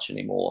doing that much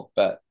anymore,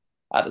 but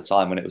at the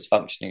time when it was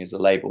functioning as a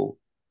label,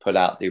 put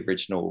out the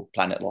original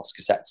Planet Lost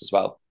cassettes as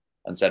well,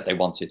 and said they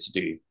wanted to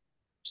do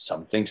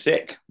something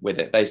sick with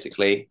it,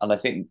 basically. And I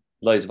think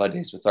loads of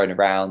ideas were thrown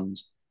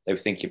around. They were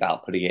thinking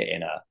about putting it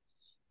in a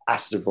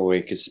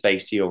asteroid, as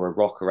spacey or a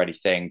rock or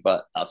anything,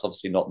 but that's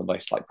obviously not the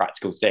most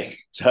practical thing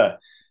to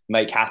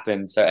make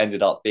happen. So it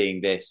ended up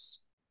being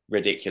this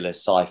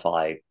ridiculous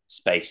sci-fi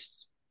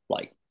space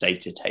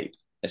data tape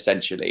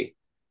essentially,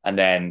 and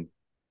then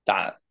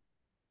that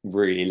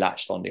really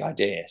latched on the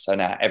idea. So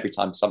now every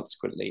time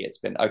subsequently it's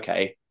been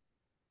okay,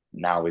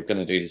 now we're going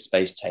to do the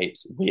space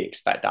tapes. We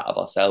expect that of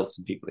ourselves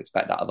and people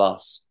expect that of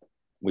us.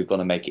 We've got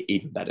to make it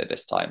even better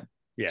this time.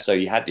 So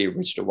you had the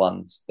original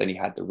ones, then you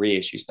had the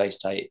reissue space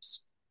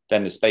tapes.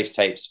 Then the space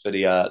tapes for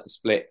the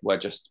split were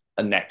just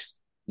a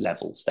next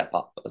level step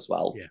up as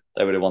well.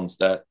 They were the ones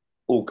that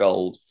all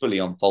gold, fully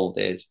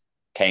unfolded,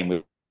 came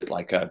with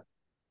a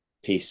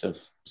piece of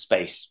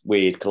space,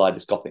 weird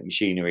kaleidoscopic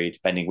machinery,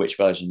 depending which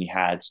version you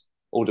had,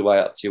 all the way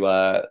up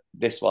to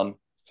this one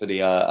for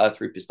the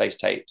Earth Reaper space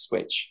tapes,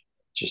 which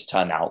just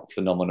turned out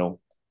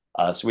phenomenal.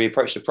 So we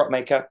approached a prop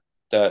maker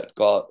that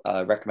got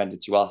recommended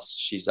to us.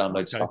 She's done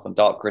loads of stuff on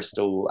Dark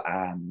Crystal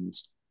and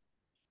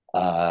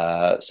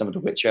some of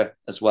The Witcher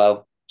as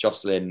well.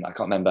 Jocelyn, I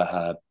can't remember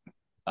her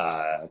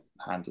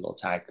handle or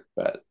tag,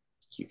 but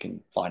you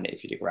can find it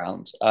if you dig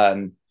around.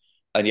 And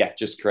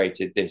just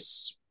created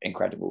this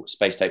incredible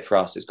space tape for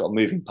us. It's got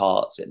moving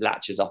parts. It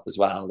latches up as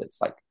well. It's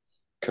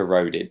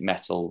corroded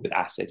metal with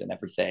acid and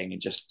everything.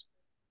 It just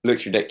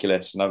looks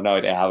ridiculous, and I've no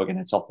idea how we're going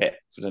to top it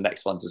for the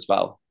next ones as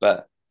well.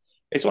 But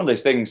it's one of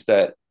those things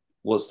that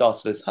was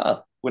started as,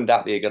 wouldn't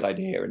that be a good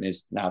idea, and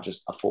is now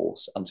just a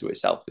force unto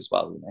itself as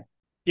well,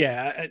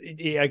 Yeah,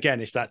 again,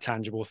 it's that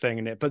tangible thing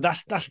in it, but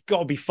that's got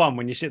to be fun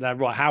when you sit there.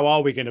 Right, how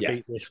are we going to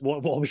beat this?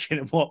 What are we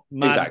going to? What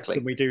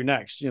can we do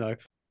next?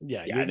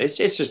 It's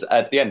just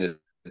at the end of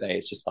the day,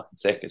 it's just fucking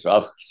sick as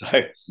well. So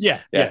yeah,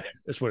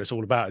 that's what it's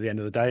all about at the end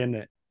of the day, isn't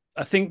it?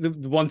 I think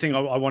the one thing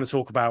I want to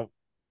talk about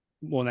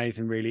more than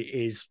anything really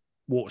is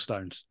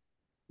Waterstones.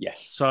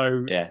 Yes.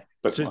 So yeah,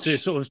 to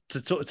sort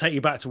of take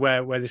you back to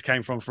where this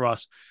came from for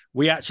us,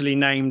 we actually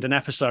named an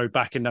episode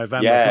back in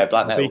November. Yeah,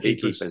 Black Metal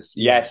Beekeepers.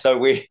 Yeah, so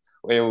we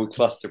all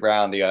clustered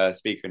around the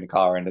speaker in the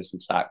car and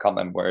listened to that. Can't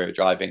remember where we were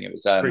driving. It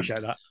was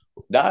appreciate that.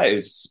 No,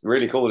 it's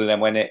really cool. And then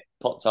when it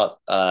popped up,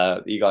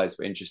 you guys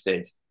were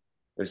interested.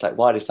 It was like,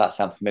 why does that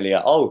sound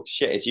familiar? Oh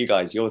shit, it's you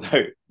guys. You're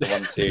the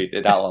ones who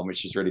did that one,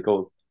 which is really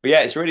cool. But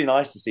yeah, it's really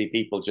nice to see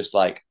people just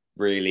like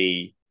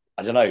really,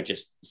 I don't know,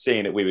 just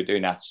seeing that we were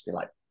doing that, just be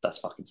like, that's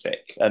fucking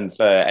sick. And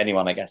for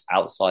anyone, I guess,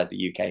 outside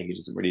the UK who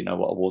doesn't really know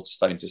what a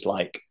Waterstones is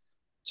like,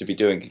 to be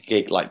doing a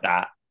gig like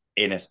that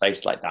in a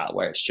space like that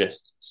where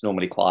it's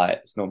normally quiet,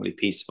 it's normally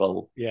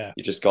peaceful. Yeah.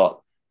 You just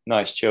got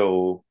nice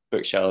chill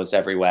bookshelves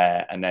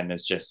everywhere, and then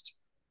there's just,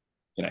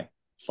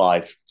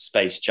 5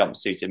 space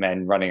jumpsuited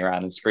men running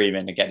around and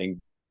screaming and getting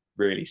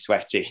really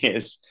sweaty.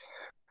 It's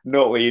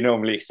not what you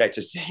normally expect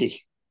to see.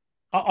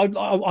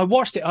 I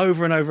watched it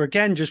over and over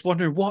again, just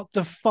wondering what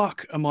the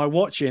fuck am I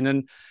watching?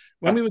 And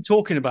when we were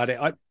talking about it,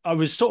 I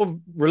was sort of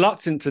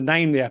reluctant to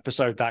name the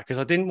episode that, because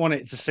I didn't want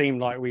it to seem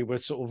like we were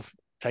sort of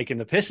taking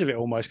the piss of it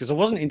almost, because I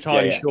wasn't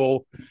entirely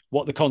sure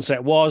what the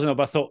concept was.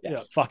 And I thought,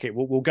 fuck it,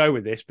 we'll go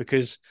with this,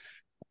 because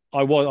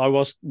I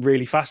was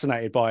really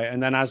fascinated by it.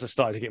 And then as I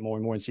started to get more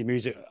and more into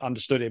music,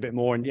 understood it a bit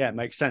more, and it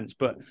makes sense.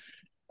 But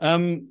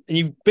and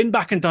you've been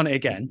back and done it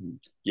again.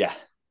 Yeah.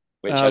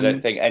 Which I don't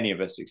think any of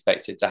us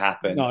expected to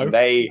happen. No, and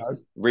they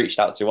reached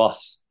out to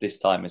us this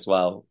time as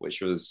well,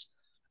 which was,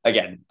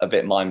 again, a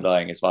bit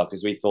mind-blowing as well,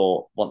 because we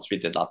thought once we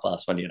did that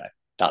first one,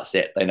 that's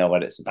it. They know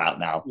what it's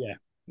about now. Yeah.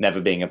 Never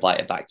being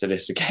invited back to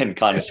this again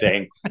kind of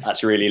thing.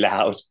 That's really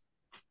loud.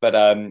 But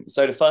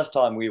so the first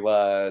time we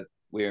were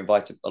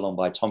invited along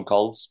by Tom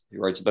Coles,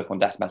 who wrote a book on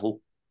death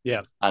metal.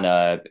 Yeah. And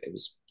it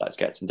was, let's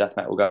get some death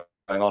metal going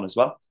on as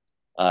well.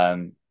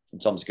 And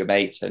Tom's a good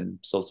mate and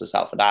sorted us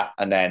out for that.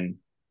 And then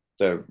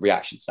the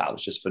reaction to that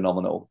was just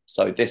phenomenal.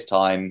 So this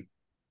time,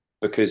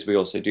 because we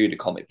also do the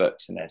comic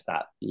books and there's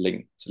that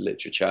link to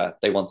literature,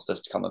 they wanted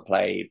us to come and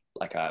play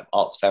like a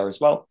arts fair as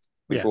well.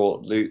 We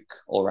brought Luke,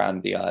 all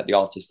around the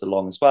artist,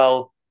 along as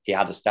well. He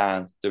had a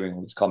stand doing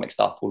all his comic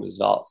stuff, all his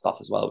art stuff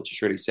as well, which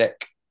is really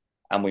sick.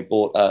 And we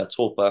brought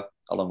Torpor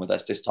along with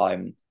us this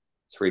time,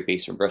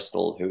 3-piece from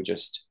Bristol, who were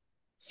just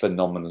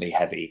phenomenally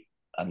heavy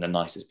and the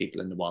nicest people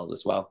in the world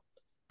as well.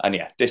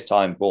 And this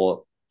time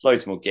brought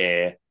loads more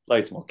gear,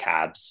 loads more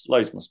cabs,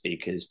 loads more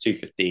speakers,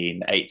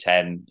 215,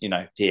 810,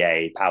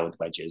 PA, powered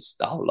wedges,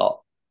 the whole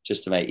lot,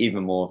 just to make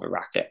even more of a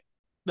racket.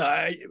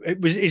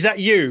 Is that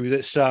you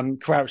that's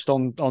crouched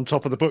on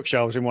top of the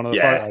bookshelves in one of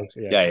the photos?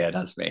 Yeah,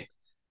 that's me.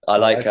 I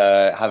like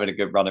having a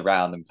good run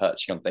around and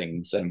perching on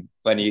things. And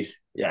when it's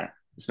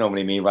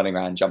normally me running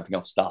around, jumping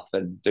off stuff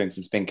and doing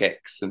some spin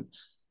kicks and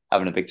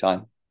having a big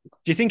time.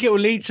 Do you think it will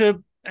lead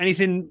to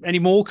any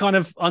more kind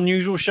of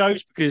unusual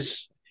shows?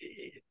 Because,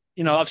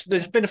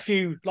 there's been a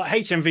few, like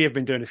HMV have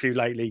been doing a few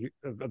lately,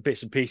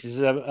 bits and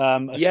pieces.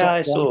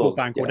 I saw a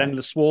band called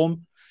Endless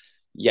Swarm.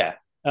 Yeah.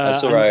 I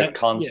saw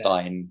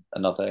Karnstein,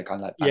 another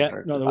kind of like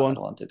another one.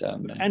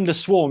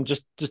 Endless Swarm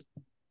just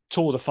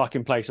tore the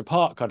fucking place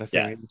apart, kind of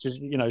thing. Which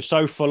is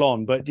so full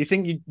on. But do you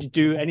think you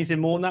do anything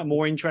more than that?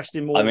 More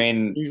interesting? More? I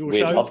mean, we'd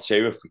shows? Love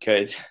to if we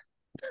could.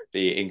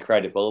 Be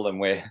incredible.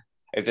 And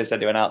if there's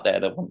anyone out there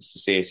that wants to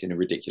see us in a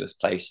ridiculous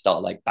place,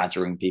 start like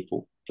badgering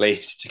people,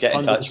 please, to get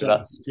in touch with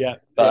us. Yeah,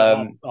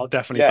 but I'll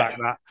definitely back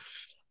that.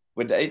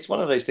 It's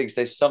one of those things.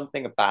 There's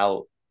something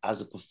about,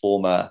 as a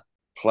performer,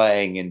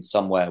 playing in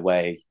somewhere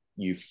where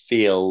you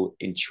feel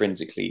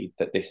intrinsically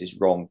that this is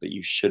wrong, that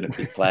you shouldn't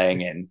be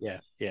playing in.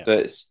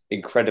 That's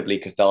incredibly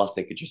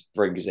cathartic. It just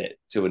brings it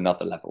to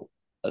another level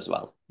as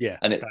well.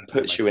 And it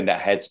puts you in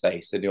that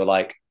headspace, and you're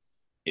like,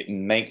 it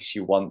makes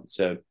you want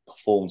to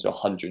perform to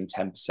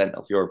 110%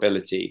 of your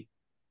ability,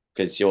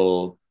 because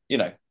you're,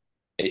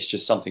 it's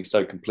just something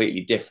so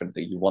completely different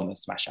that you want to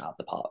smash out of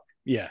the park.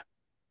 I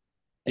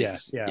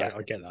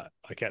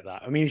get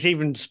that. I mean, it's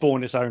even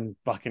spawned its own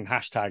fucking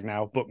hashtag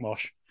now,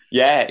 Bookmosh.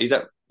 Yeah,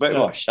 exactly.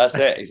 Bookmosh, that's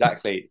it,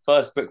 exactly.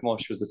 First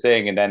Bookmosh was the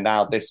thing, and then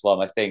now this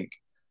one, I think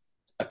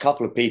a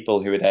couple of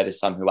people who were there this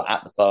time who were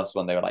at the first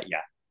one, they were like,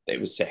 yeah, it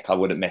was sick. I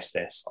wouldn't miss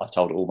this. I've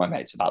told all my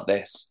mates about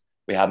this.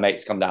 We had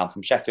mates come down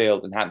from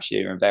Sheffield and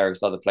Hampshire and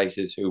various other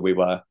places who we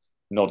were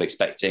not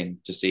expecting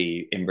to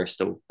see in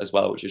Bristol as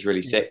well, which was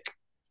really sick.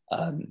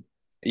 And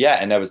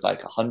there was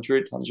like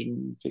 100,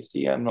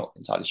 150, I'm not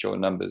entirely sure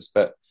on numbers,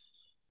 but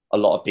a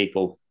lot of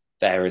people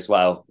there as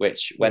well,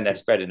 which when they're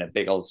spread in a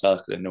big old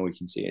circle and all you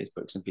can see is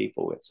books and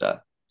people, it's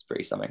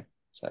pretty something.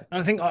 So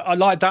I think I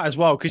like that as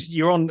well, because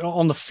you're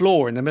on the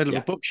floor in the middle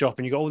of a bookshop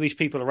and you got all these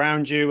people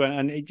around you,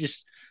 and it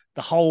just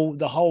the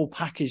whole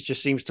package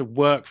just seems to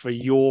work for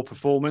your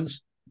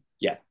performance.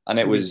 Yeah, and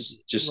it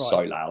was just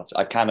so loud.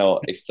 I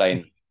cannot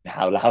explain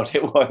how loud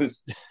it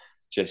was.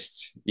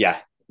 Just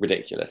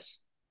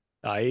ridiculous.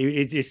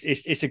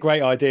 It's a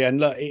great idea,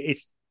 and look,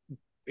 it's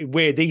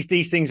weird.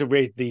 These things are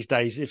weird these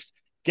days.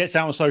 gets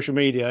out on social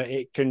media,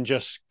 it can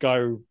just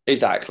go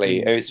exactly.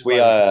 It's we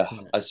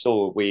I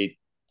saw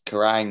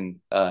Kerrang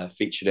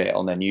featured it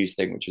on their news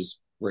thing, which was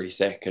really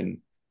sick and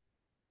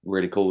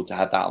really cool to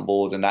have that on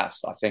board. And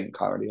that's, I think,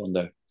 currently on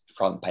the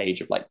front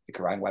page of like the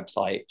Kerrang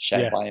website,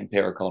 shared by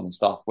Empiricon and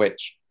stuff,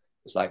 which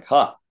is like,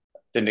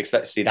 didn't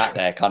expect to see that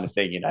there kind of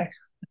thing, you know.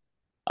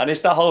 And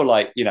it's the whole,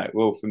 like, you know,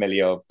 we're all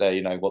familiar with the,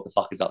 you know, what the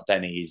fuck is up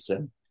Denny's,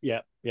 and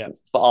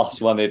for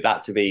us wanted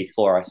that to be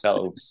for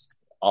ourselves,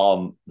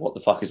 what the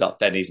fuck is up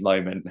Denny's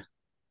moment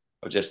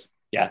of just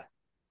no,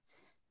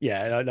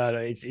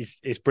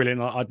 it's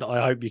brilliant.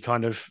 I hope you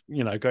kind of,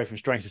 you know, go from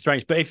strength to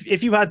strength. But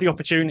if you had the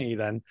opportunity,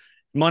 then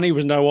money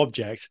was no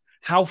object,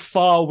 how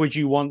far would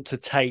you want to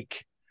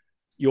take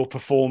your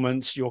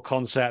performance, your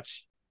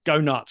concept?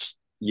 Go nuts.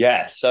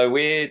 Yeah, so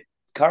we're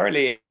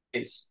currently,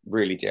 it's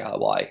really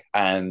DIY,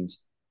 and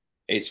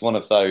it's one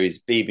of those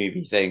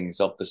B-movie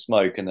things of the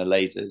smoke and the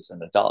lasers and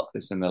the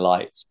darkness and the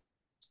lights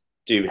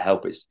do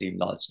help it seem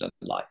larger than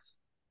life.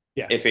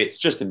 Yeah. If it's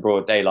just in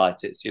broad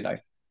daylight, it's, you know,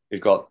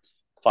 we've got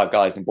 5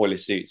 guys in boiler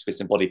suits with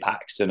some body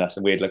packs and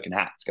some weird looking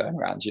hats going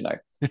around, you know.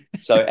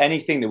 So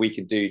anything that we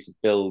could do to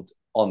build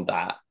on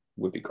that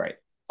would be great.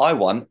 I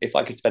want, if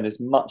I could spend as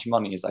much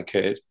money as I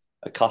could,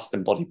 a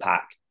custom body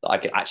pack that I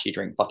could actually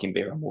drink fucking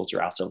beer and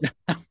water out of.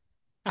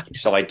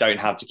 So I don't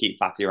have to keep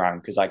faffing around,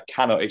 because I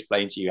cannot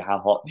explain to you how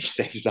hot these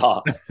things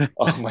are.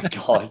 Oh my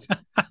God.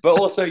 But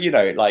also, you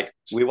know, like,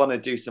 we want to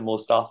do some more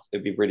stuff.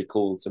 It'd be really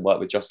cool to work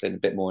with Jocelyn a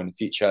bit more in the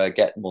future,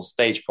 get more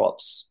stage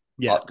props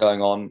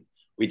going on.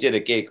 We did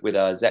a gig with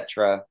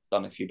Zetra,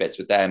 done a few bits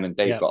with them, and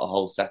they've got a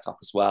whole setup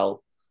as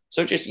well.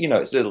 So just, you know,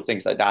 it's little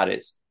things like that.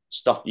 It's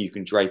stuff you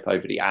can drape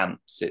over the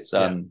amps. It's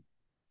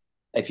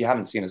if you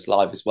haven't seen us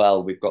live as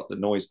well, we've got the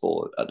noise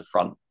board at the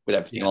front with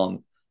everything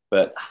on,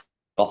 but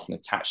often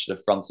attached to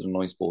the front of the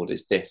noise board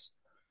is this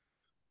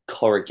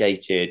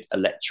corrugated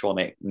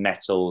electronic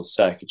metal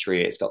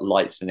circuitry. It's got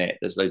lights in it,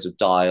 there's loads of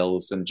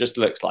dials, and just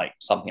looks like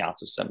something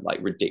out of some like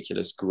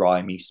ridiculous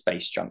grimy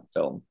space junk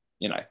film,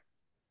 you know.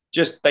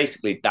 Just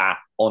basically that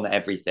on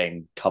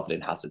everything, covered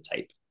in hazard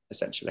tape,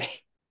 essentially.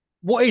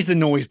 What is the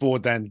noise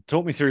board then?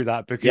 Talk me through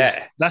that, because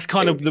that's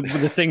kind of the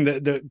thing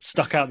that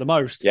stuck out the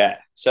most. Yeah.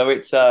 So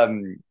it's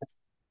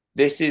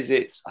this is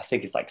its, I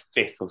think it's like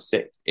 5th or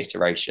 6th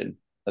iteration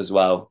as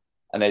well.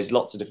 And there's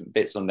lots of different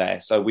bits on there.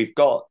 So we've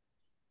got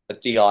a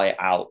DI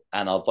out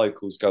and our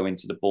vocals go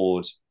into the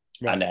board,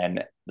 and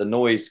then the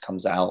noise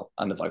comes out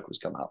and the vocals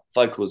come out.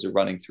 Vocals are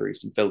running through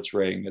some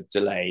filtering, a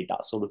delay,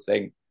 that sort of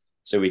thing.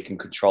 So we can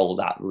control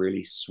that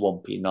really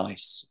swampy,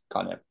 nice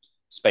kind of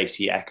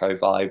spacey echo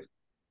vibe.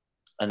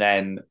 And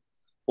then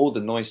all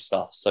the noise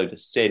stuff. So the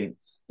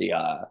synth, the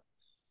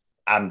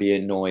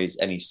ambient noise,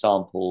 any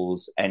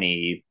samples,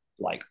 any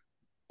like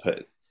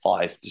put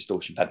 5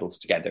 distortion pedals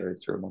together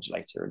through a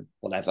modulator and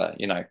whatever,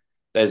 you know,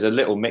 there's a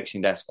little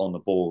mixing desk on the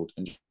board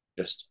and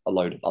just a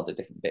load of other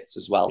different bits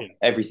as well.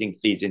 Everything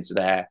feeds into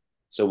there,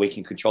 so we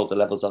can control the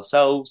levels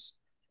ourselves.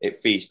 It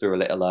feeds through a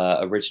little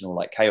original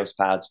like Chaos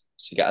pad,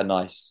 so you get a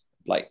nice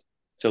like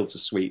filter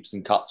sweeps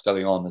and cuts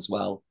going on as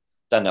well.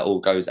 Then it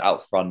all goes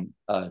out front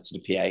to the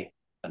PA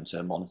and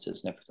to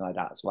monitors and everything like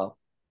that as well.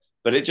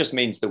 But it just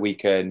means that we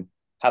can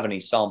have any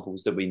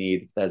samples that we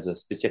need. If there's a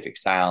specific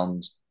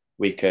sound,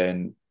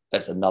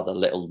 there's another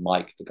little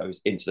mic that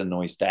goes into the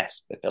noise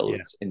desk that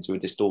builds into a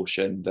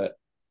distortion that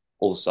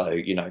also,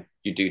 you know,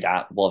 you do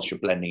that whilst you're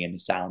blending in the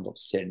sound of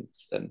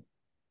synth, and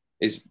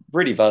it's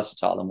really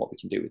versatile on what we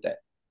can do with it.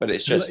 But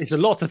it's a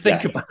lot to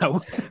think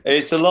about.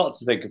 It's a lot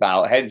to think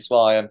about. Hence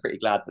why I'm pretty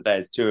glad that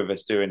there's 2 of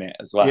us doing it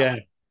as well. Yeah.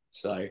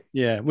 So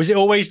was it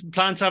always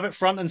planned to have it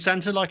front and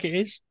center like it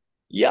is?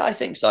 Yeah, I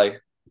think so.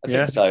 I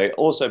think so.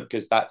 Also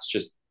because that's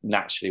just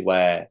naturally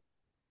where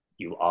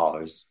you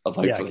are as a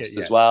vocalist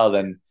as well.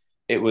 Then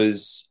it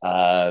was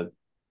the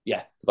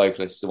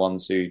vocalists, the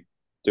ones who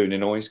doing the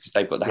noise, because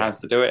they've got the hands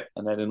to do it,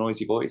 and they're the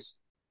noisy boys.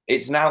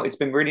 It's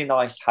been really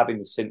nice having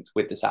the synth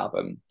with this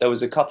album. There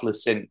was a couple of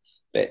synth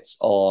bits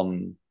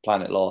on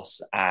Planet Loss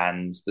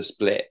and the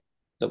split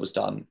that was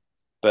done,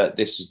 but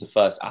this was the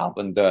first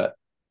album that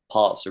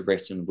parts are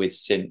written with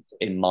synth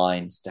in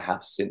mind to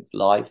have synth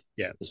live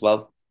as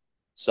well.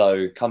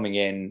 So coming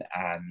in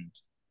and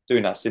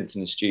doing that synth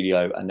in the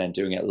studio and then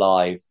doing it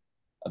live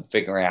and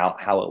figuring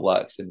out how it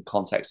works in the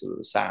context of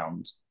the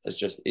sound,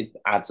 it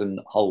adds a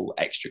whole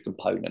extra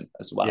component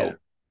as well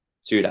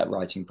to that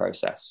writing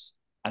process.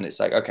 And it's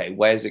like, okay,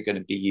 where's it going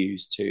to be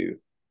used to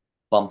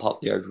bump up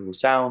the overall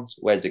sound?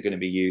 Where's it going to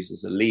be used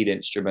as a lead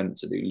instrument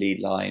to do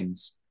lead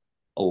lines?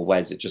 Or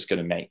where's it just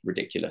going to make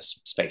ridiculous,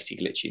 spacey,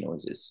 glitchy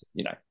noises,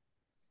 you know?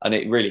 And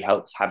it really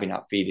helps having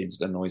that feed into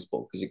the noise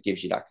board, because it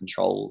gives you that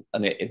control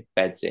and it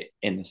embeds it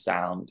in the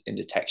sound, in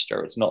the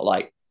texture. It's not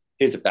like,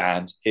 here's a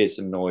band, here's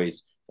some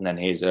noise, and then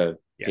here's a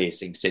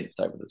piercing synth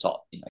over the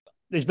top, you know?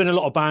 There's been a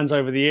lot of bands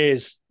over the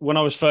years. When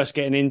I was first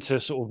getting into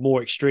sort of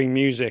more extreme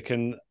music,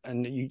 and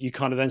you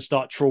kind of then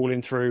start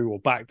trawling through, or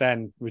back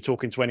then, we're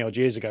talking 20 odd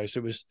years ago, so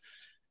it was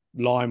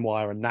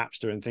LimeWire and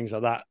Napster and things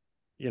like that,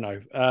 you know.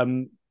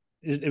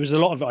 it was a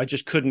lot of it I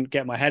just couldn't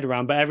get my head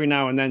around. But every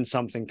now and then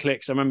something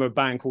clicks. I remember a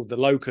band called The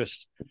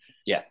Locust.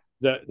 Yeah.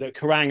 That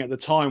Kerrang at the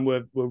time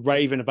were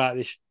raving about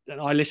this, and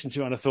I listened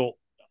to it and I thought,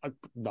 I've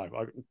got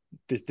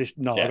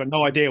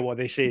no idea what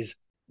this is.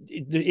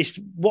 It's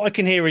what I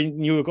can hear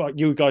in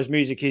you guys'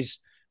 music is,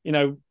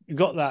 you've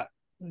got that.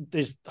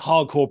 There's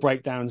hardcore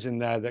breakdowns in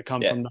there that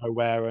come from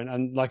nowhere,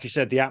 and like you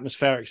said, the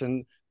atmospherics,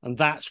 and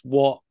that's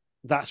what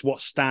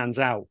stands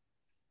out.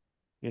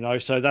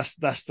 So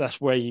that's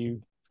where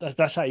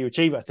that's how you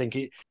achieve it. I think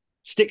it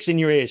sticks in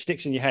your ears,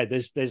 sticks in your head.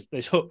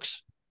 There's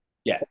hooks.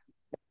 Yeah.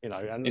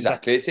 And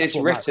exactly. It's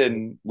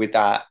written with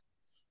that.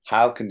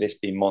 How can this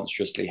be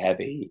monstrously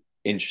heavy,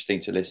 interesting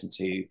to listen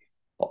to,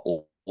 but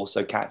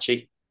also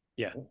catchy?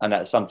 Yeah. And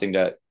that's something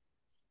that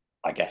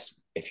I guess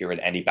if you're in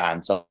any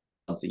band, something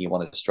you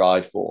want to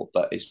strive for,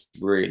 but it's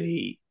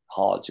really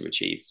hard to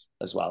achieve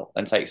as well,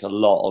 and takes a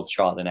lot of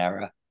trial and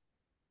error.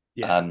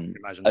 Yeah.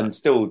 And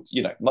still,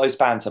 most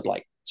bands have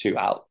like 2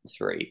 out of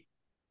 3.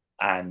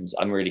 And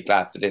I'm really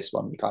glad for this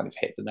one. We kind of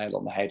hit the nail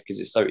on the head because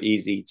it's so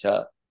easy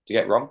to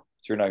get wrong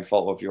through no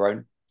fault of your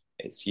own.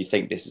 It's you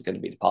think this is going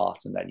to be the part,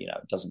 and then it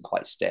doesn't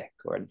quite stick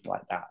or anything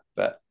like that.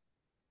 But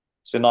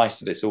it's been nice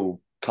that it's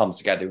all come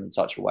together in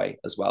such a way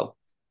as well,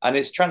 and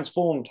it's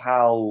transformed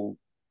how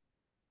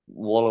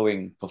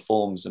Wallowing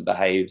performs and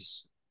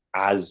behaves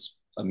as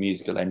a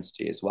musical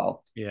entity as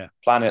well. Yeah,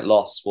 Planet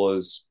Lost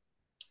was,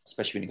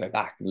 especially when you go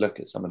back and look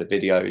at some of the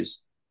videos,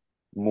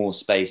 more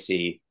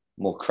spacey,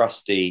 more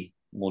crusty,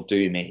 more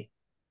doomy,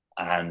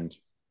 and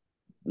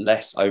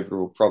less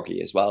overall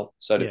proggy as well.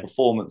 So the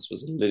performance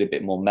was a little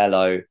bit more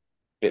mellow, a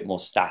bit more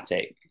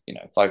static,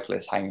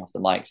 vocalists hanging off the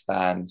mic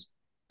stand,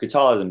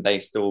 guitars and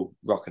bass still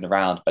rocking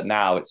around, but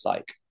now it's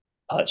like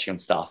perching on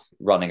stuff,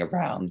 running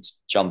around,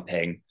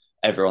 jumping.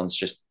 Everyone's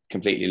just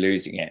completely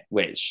losing it,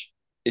 which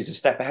is a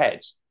step ahead.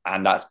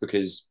 And that's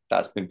because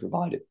that's been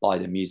provided by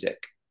the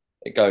music.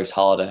 It goes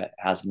harder, it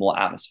has more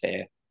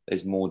atmosphere,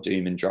 there's more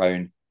doom and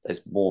drone,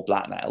 there's more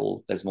black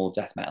metal, there's more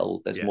death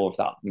metal, there's more of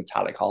that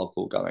metallic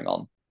hardcore going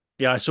on.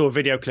 Yeah, I saw a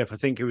video clip. I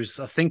think it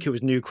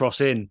was New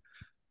Cross Inn,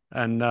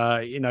 and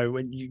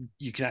when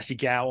you can actually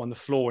get out on the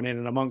floor and in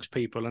and amongst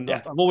people. And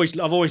I've always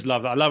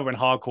loved that. I love it when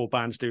hardcore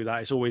bands do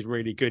that. It's always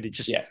really good. It's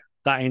just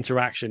that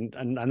interaction,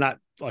 and that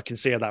I can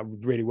see how that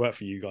would really work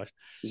for you guys.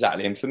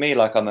 Exactly. And for me,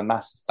 like, I'm a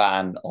massive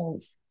fan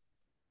of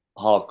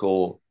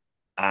hardcore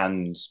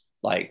and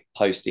like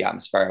posty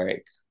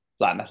atmospheric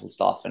black metal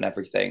stuff and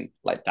everything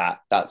like that.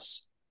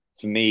 That's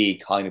for me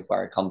kind of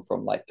where I come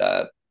from, like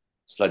the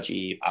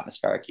sludgy,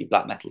 atmospheric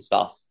black metal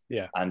stuff,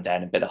 and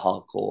then a bit of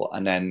hardcore,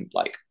 and then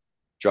like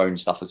drone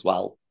stuff as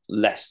well,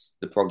 less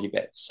the proggy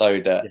bits, so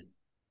that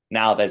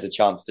now there's a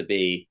chance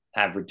to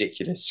have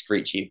ridiculous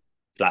screechy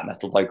black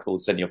metal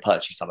vocals, and you're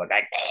perching somewhere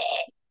like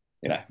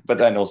but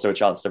then also a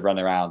chance to run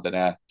around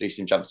and do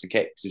some jumps and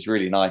kicks. It's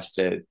really nice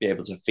to be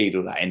able to feed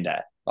all that in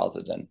there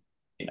rather than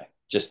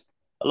just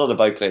a lot of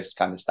vocalists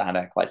kind of stand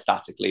there quite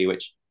statically,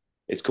 which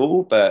it's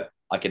cool, but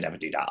I could never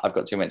do that. I've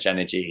got too much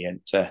energy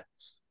and to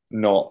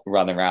not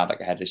run around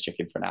like a headless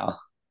chicken for an hour.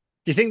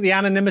 Do you think the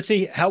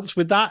anonymity helps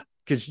with that?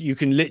 Because you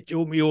can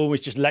you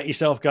always just let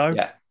yourself go.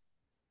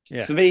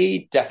 Yeah. For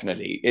me,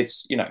 definitely.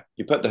 It's,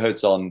 you put the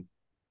hoods on,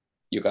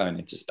 you're going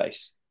into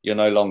space. You're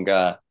no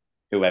longer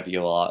whoever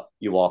you are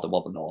the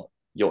Wobbenaut.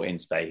 You're in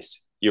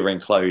space. You're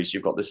enclosed.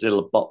 You've got this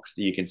little box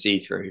that you can see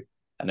through,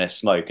 and there's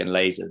smoke and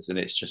lasers, and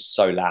it's just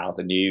so loud.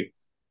 And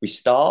we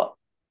start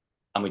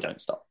and we don't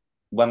stop.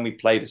 When we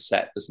play the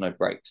set, there's no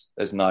breaks.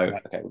 There's no,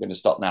 okay, we're going to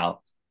stop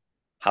now,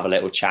 have a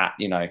little chat,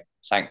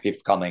 thank people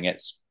for coming.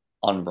 It's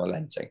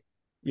unrelenting.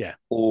 Yeah.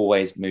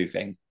 Always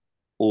moving,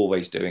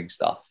 always doing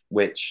stuff,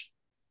 which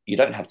you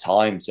don't have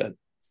time to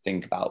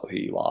think about who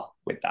you are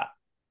with that.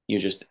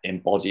 You're just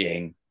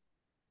embodying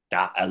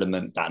that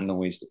element, that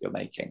noise that you're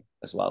making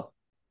as well.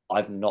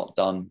 I've not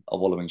done a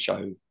Wallowing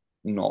show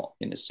not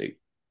in a suit.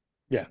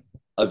 Yeah.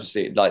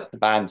 Obviously, like, the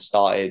band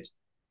started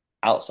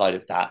outside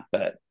of that,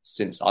 but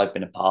since I've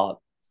been a part,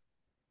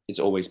 it's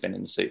always been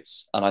in the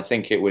suits. And I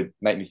think it would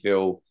make me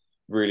feel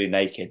really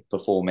naked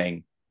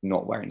performing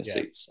not wearing the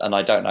suits. And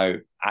I don't know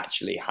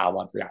actually how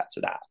I'd react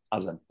to that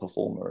as a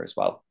performer as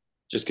well,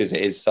 just because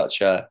it is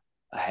such a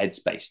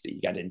headspace that you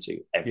get into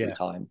every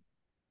time.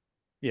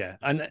 Yeah.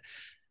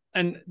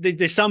 And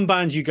there's some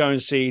bands you go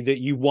and see that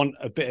you want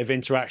a bit of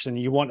interaction,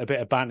 you want a bit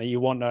of banter, you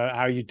want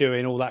how you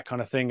doing, all that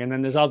kind of thing. And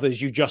then there's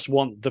others you just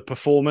want the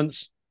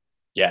performance.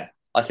 Yeah.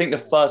 I think the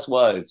first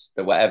words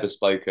that were ever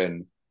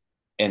spoken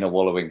in a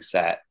Wallowing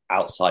set,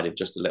 outside of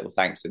just a little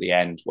thanks at the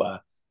end, were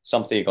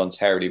something had gone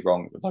terribly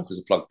wrong. The vocals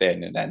are plugged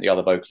in, and then the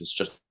other vocalist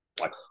just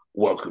like,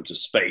 "Welcome to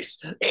space."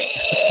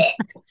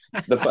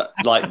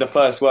 the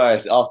first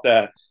words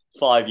after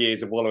 5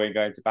 years of Wallowing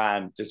going to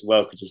band, just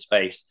 "Welcome to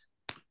space."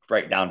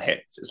 Breakdown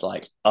hits. It's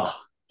like, oh,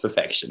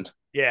 perfection.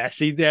 Yeah.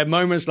 See, there are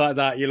moments like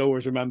that. You'll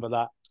always remember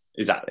that.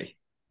 Exactly.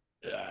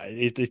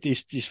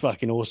 It's just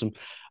fucking awesome.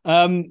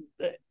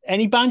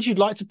 Any bands you'd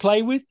like to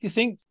play with, do you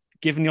think,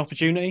 given the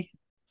opportunity?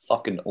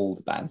 Fucking all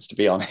the bands, to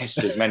be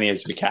honest, as many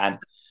as we can.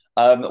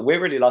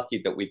 We're really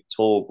lucky that we've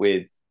toured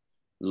with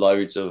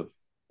loads of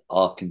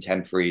our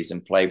contemporaries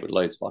and played with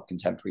loads of our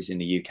contemporaries in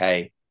the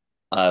UK.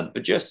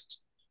 But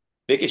just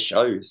biggest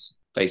shows,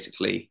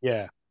 basically,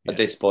 Yeah. at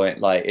this point.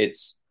 Like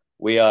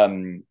we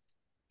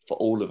for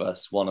all of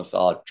us, one of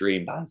our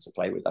dream bands to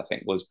play with, I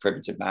think, was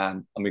Primitive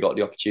Man, and we got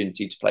the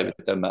opportunity to play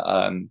with them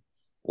at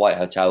White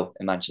Hotel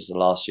in Manchester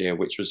last year,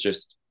 which was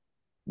just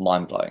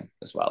mind blowing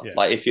as well. Yeah.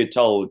 Like if you'd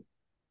told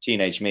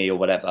teenage me or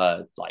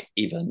whatever, like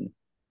even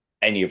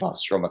any of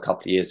us from a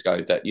couple of years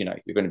ago that, you know,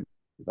 you're going to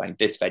be playing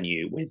this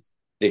venue with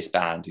this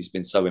band who's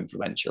been so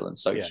influential and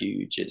so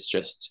huge, it's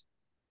just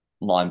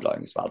mind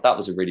blowing as well. That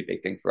was a really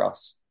big thing for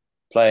us.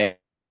 Playing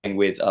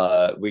with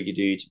Wiggy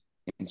Dude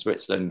in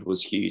Switzerland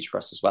was huge for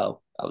us as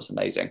well. That was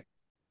amazing.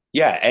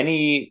 Yeah,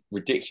 any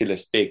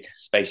ridiculous big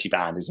spacey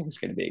band is always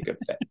going to be a good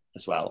fit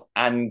as well.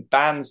 And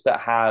bands that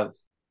have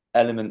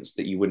elements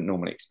that you wouldn't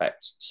normally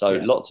expect. So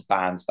lots of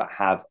bands that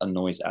have a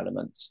noise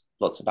element,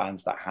 lots of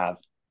bands that have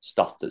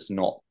stuff that's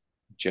not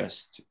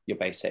just your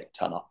basic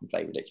turn up and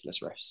play ridiculous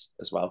riffs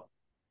as well,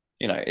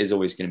 you know, is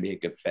always going to be a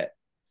good fit.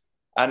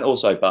 And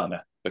also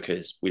Burner,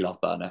 because we love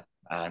Burner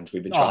and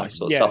we've been trying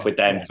sort of stuff with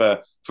them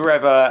for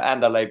forever,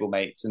 and our label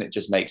mates, and it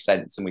just makes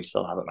sense, and we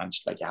still haven't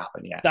managed to make it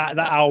happen yet. That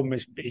album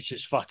is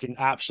just fucking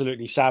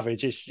absolutely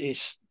savage.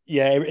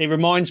 It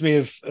reminds me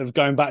of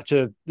going back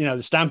to, you know,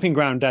 the Stamping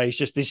Ground days,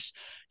 just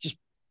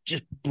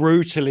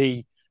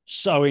brutally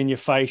so in your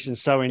face and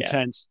so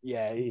intense.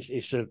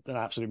 It's an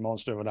absolute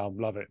monster of an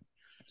album. Love it.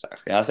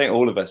 Exactly. And I think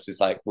all of us is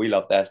like, we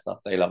love their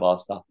stuff, they love our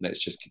stuff, and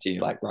it's just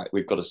continue like, right,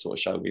 we've got to sort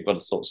of show, we've got to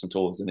sort some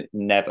tours, and it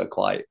never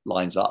quite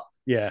lines up.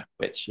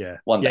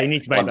 One day you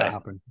need to make that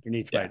happen. You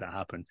need to make that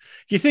happen.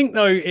 Do you think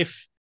though,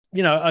 if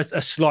you know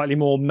a slightly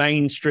more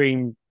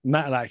mainstream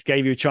metal act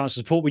gave you a chance to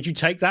support, would you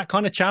take that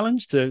kind of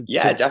challenge?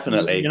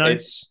 Definitely. You know?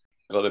 It's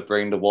got to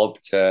bring the wob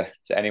to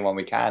anyone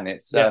we can.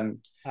 It's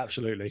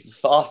absolutely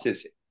for us.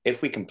 It's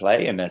if we can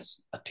play and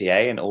there's a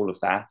PA and all of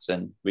that,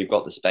 and we've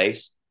got the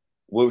space,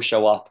 we'll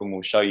show up and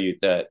we'll show you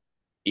that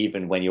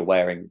even when you're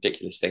wearing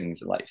ridiculous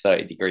things in like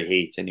 30-degree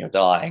heat and you're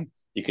dying,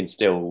 you can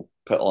still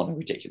put on a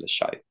ridiculous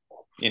show.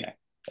 You know,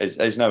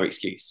 there's no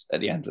excuse at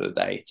the end of the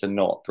day to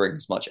not bring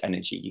as much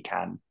energy you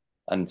can,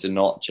 and to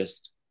not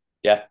just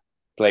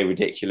play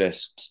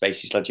ridiculous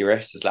spacey sludgy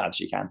riffs as loud as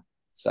you can.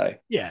 So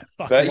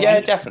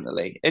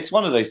definitely, it's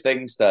one of those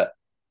things that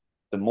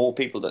the more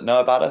people that know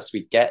about us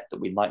we get,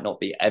 that we might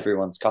not be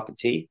everyone's cup of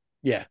tea,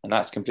 and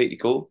that's completely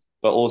cool.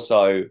 But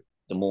also,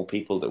 the more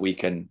people that we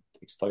can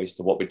expose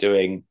to what we're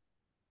doing,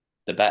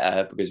 the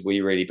better, because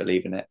we really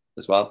believe in it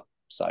as well.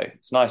 So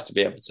it's nice to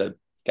be able to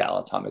get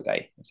our time of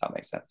day, if that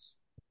makes sense.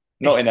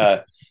 Not in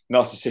a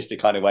narcissistic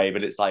kind of way,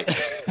 but it's like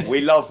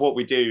we love what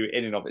we do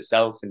in and of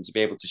itself, and to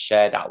be able to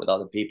share that with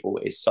other people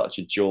is such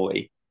a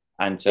joy,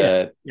 and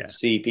to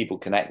see people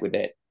connect with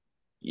it,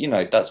 you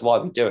know, that's why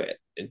we do it,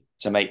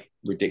 to make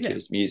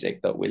ridiculous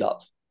music that we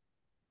love.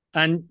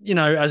 And, you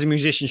know, as a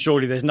musician,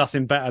 surely there's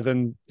nothing better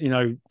than, you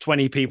know,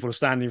 20 people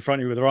standing in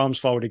front of you with their arms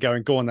folded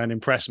going, go on then,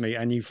 impress me,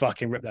 and you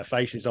fucking rip their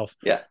faces off.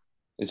 Yeah.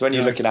 It's when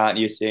you're looking out and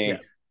you're seeing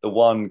the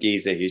one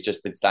geezer who's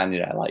just been standing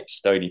there like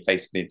stony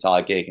face for the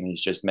entire gig, and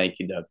he's just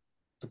making the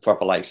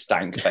proper like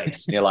stank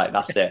face. And you're like,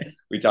 that's it.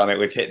 We've done it.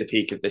 We've hit the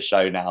peak of the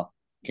show now.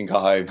 We can go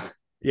home.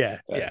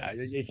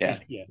 It's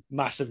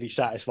massively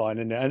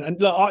satisfying.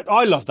 And look,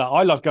 I love that.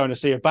 I love going to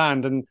see a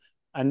band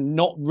and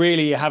not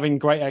really having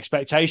great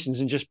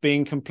expectations and just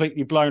being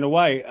completely blown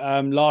away.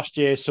 Last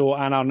year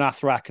saw Anal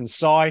Nathrak and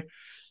Psy.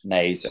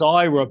 Amazing.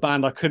 Psy were a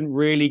band I couldn't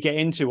really get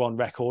into on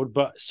record,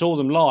 but saw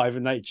them live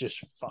and they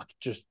just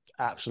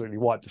absolutely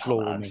wiped the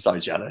floor. I'm so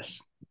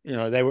jealous. You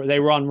know, they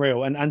were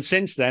unreal. And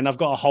since then I've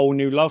got a whole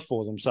new love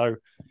for them. So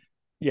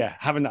yeah,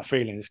 having that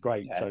feeling is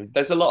great. Yeah. So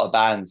there's a lot of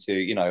bands who,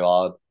 you know,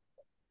 are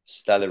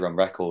stellar on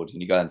record,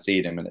 and you go and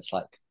see them and it's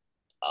like,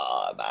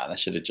 oh man, I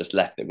should have just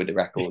left it with the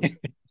record.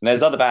 And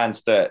there's other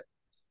bands that,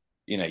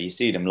 you know, you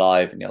see them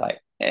live and you're like,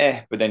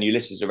 but then you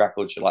listen to the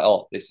records, you're like,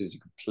 oh, this is a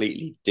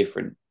completely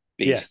different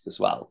beast as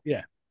well.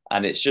 Yeah.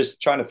 And it's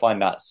just trying to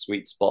find that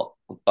sweet spot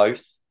of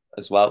both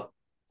as well.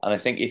 And I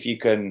think if you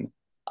can,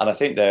 and I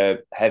think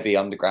the heavy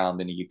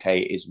underground in the UK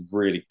is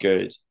really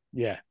good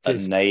at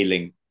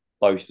nailing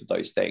both of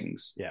those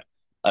things. Yeah.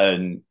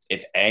 And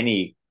if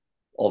any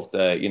of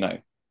the, you know,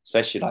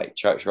 especially like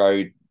Church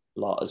Road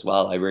lot as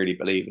well, I really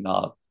believe in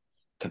our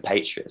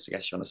compatriots, I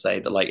guess you want to say,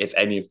 that like if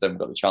any of them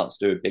got the chance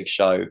to do a big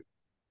show,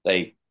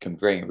 they can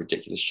bring a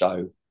ridiculous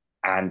show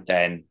and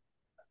then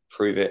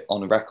prove it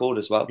on a record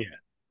as well.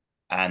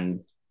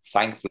 And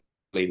thankfully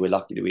we're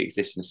lucky that we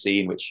exist in a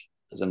scene which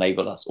has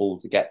enabled us all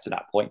to get to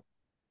that point.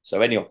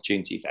 So any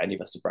opportunity for any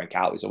of us to break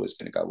out is always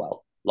going to go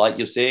well, like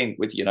you're seeing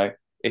with, you know,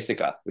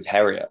 Ithaca, with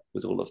Harriet,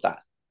 with all of that.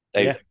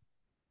 They've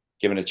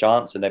given a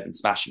chance and they've been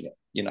smashing it,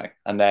 you know,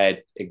 and they're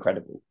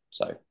incredible.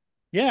 So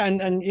yeah,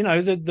 and you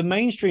know, the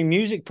mainstream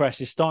music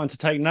press is starting to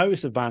take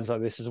notice of bands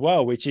like this as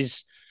well, which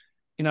is,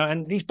 you know,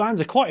 and these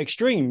bands are quite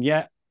extreme,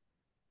 yet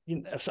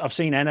you know, I've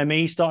seen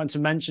NME starting to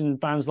mention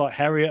bands like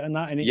Harriet and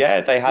that. And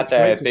they had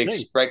their big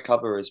spread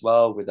cover as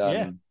well with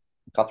a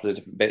couple of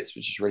different bits,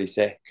 which is really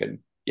sick. And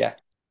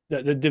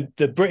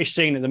the British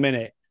scene at the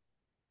minute,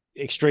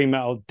 extreme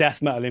metal,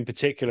 death metal in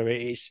particular,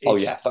 it's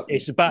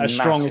about as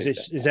strong as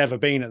it's ever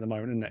been at the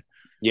moment, isn't it?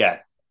 Yeah,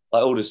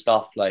 like all the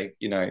stuff, like,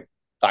 you know,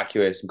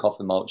 Vacuous and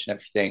Coffin Mulch and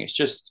everything.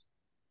 It's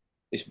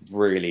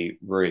really,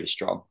 really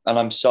strong, and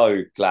I'm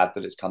so glad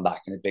that it's come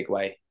back in a big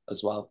way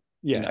as well.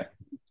 Yeah, you know?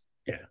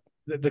 Yeah.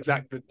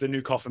 The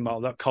new Coffin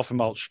Mulch, that Coffin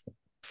Mulch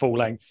full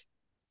length,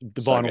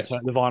 the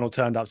vinyl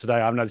turned up today.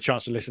 I haven't had a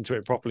chance to listen to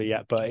it properly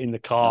yet, but in the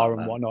car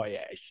and whatnot,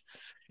 yeah,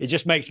 it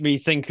just makes me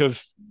think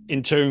of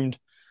Entombed,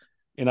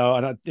 and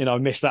I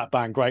miss that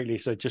band greatly.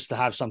 So just to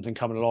have something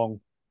coming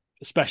along,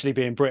 especially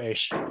being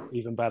British,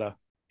 even better.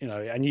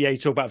 And you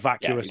talk about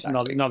Vacuous,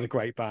 exactly. another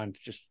great band,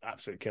 just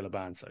absolute killer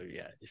band. So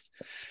yeah,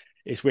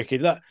 it's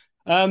wicked. Look,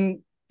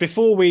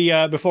 before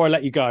I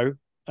let you go,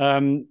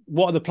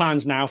 what are the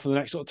plans now for the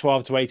next sort of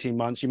 12 to 18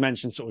 months? You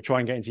mentioned sort of try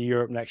and get into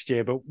Europe next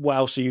year, but what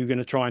else are you going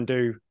to try and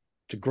do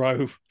to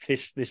grow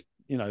this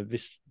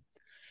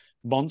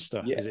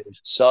monster? Yeah.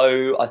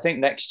 So I think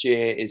next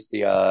year is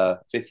the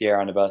 5th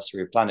year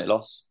anniversary of Planet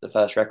Lost, the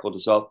first record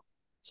as well.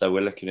 So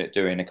we're looking at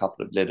doing a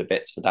couple of little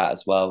bits for that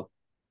as well.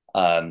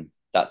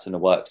 That's in the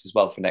works as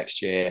well for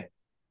next year.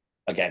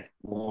 Again,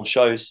 more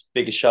shows,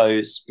 bigger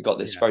shows. We've got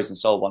this Frozen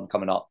Soul one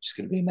coming up, which is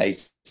going to be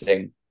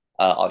amazing.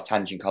 Our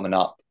Tangent coming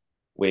up.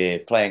 We're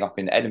playing up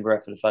in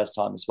Edinburgh for the first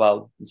time as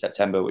well in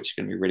September, which is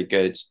going to be really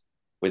good.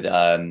 With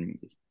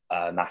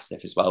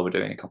Mastiff as well. We're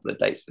doing a couple of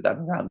dates with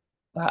them around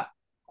that.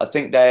 I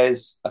think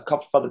there's a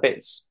couple of other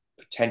bits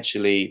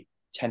potentially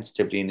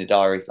tentatively in the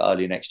diary for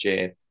early next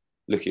year,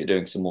 looking at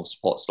doing some more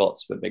support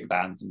slots for big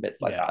bands and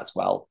bits like that as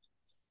well.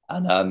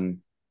 And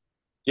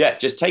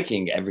just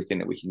taking everything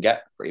that we can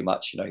get, pretty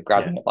much,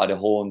 grabbing it by the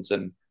horns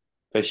and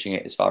pushing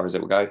it as far as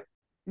it will go.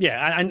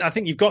 Yeah, and I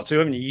think you've got to,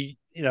 haven't you?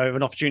 If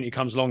an opportunity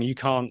comes along, you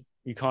can't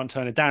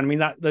turn it down. I mean,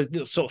 that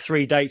the sort of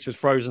 3 dates with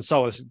Frozen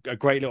Soul is a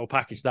great little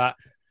package. That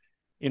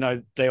they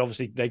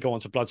go on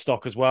to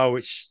Bloodstock as well,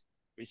 which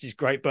is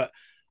great. But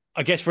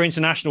I guess for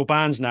international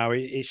bands now,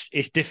 it's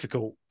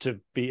difficult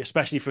to be,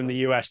 especially from the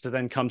US, to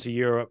then come to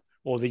Europe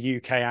or the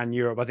UK and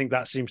Europe. I think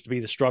that seems to be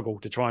the struggle,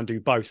 to try and do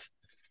both.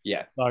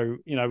 Yeah. So,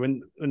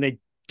 when they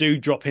do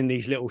drop in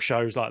these little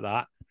shows like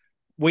that,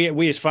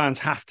 we as fans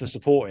have to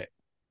support it.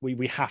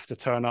 We have to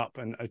turn up,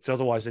 and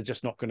otherwise it's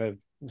just going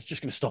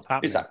to stop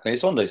happening. Exactly.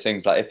 It's one of those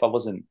things, like if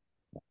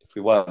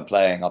we weren't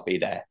playing, I'd be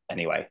there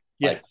anyway.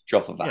 Like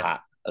drop of a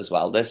hat as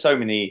well. There's so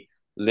many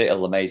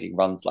little amazing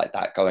runs like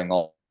that going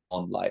on.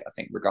 Like, I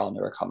think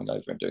Regana are coming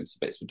over and doing some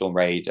bits with Dawn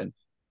Raid, and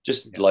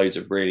just loads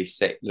of really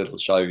sick little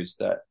shows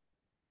that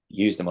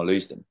use them or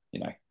lose them,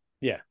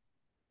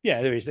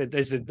 Yeah, there is.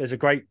 There's a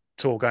great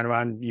tour going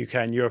around UK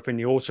and Europe in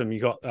the autumn. You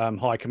got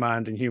High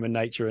Command and Human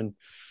Nature and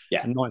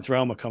Ninth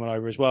Realm are coming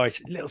over as well.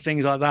 It's little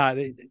things like that.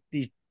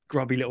 These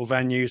grubby little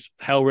venues.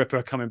 Hell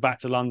Ripper coming back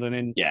to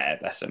London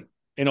bless them,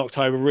 in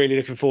October. Really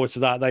looking forward to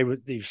that. They were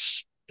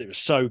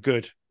so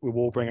good with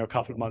Warbringer a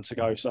couple of months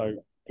ago. So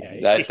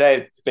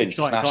they've been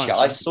smashing it.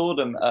 I saw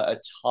them at a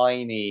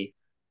tiny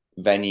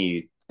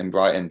venue in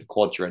Brighton,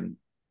 Quadrant,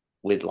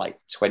 with like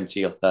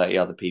 20 or 30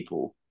 other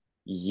people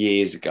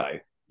years ago.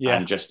 Yeah.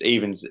 And just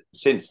even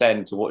since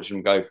then, to watch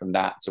them go from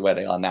that to where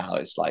they are now,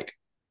 it's like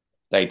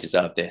they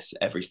deserve this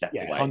every step of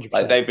the way. 100%.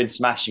 Like, they've been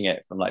smashing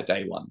it from like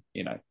day one.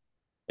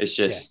 It's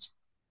just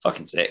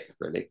fucking sick,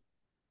 really.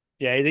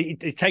 Yeah,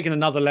 he's taken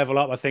another level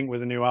up, I think,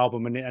 with a new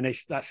album, and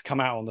that's come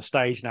out on the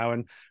stage now.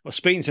 And I was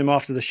speaking to him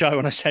after the show,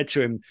 and I said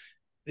to him,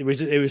 it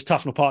was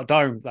Tufnell Park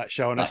Dome, that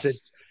show, and nice. I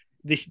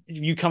said,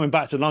 you coming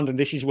back to London,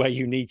 this is where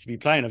you need to be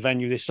playing, a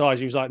venue this size.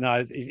 He was like,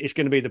 no, it's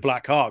going to be the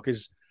Black Heart,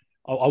 because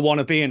I want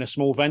to be in a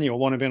small venue. I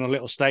want to be on a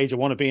little stage. I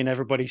want to be in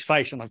everybody's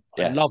face. And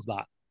I love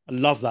that. I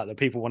love that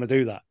people want to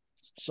do that.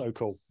 It's so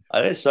cool.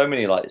 And there's so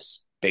many like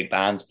big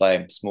bands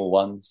playing small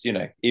ones,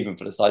 even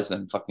for the size of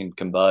them, fucking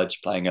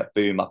Converge playing at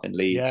Boom up in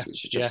Leeds,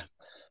 which is just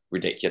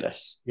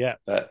ridiculous. Yeah.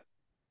 But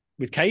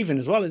with Caven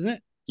as well, isn't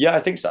it? Yeah, I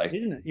think so.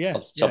 Isn't it? Yeah.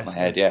 Off the top of my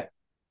head, yeah.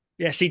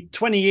 Yeah, see,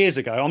 20 years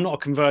ago, I'm not a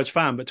Converge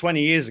fan, but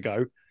 20 years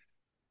ago,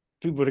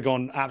 people would have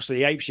gone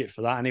absolutely apeshit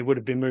for that, and it would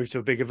have been moved to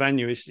a bigger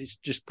venue. It's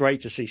just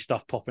great to see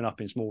stuff popping up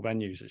in small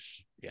venues.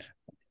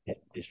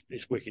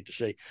 It's wicked to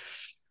see.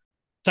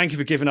 Thank you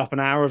for giving up an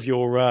hour of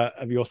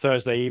your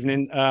Thursday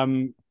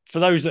evening. For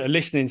those that are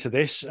listening to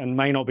this and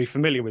may not be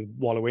familiar with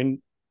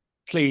Wallowing,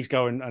 please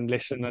go and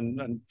listen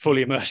and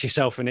fully immerse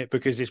yourself in it,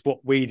 because it's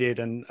what we did,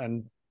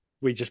 and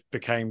we just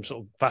became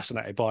sort of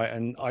fascinated by it.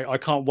 And I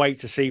can't wait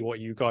to see what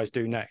you guys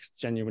do next.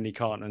 Genuinely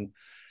can't. And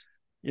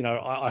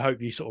I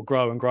hope you sort of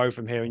grow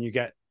from here, and you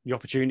get the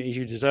opportunities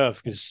you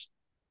deserve, because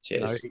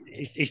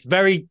it's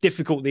very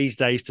difficult these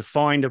days to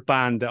find a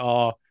band that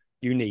are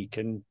unique,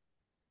 and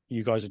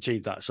you guys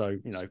achieved that. So,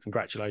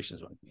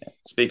 congratulations, man. Yeah.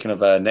 Speaking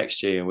of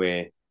next year,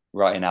 we're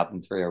writing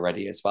album 3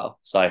 already as well.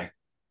 So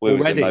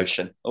wheels in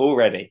motion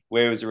already.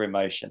 Wheels are in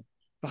motion.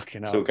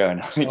 Fucking hell. It's all going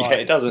on.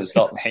 It doesn't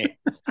stop me.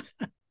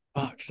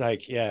 Fuck's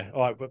sake. Yeah.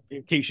 All right. But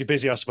it keeps you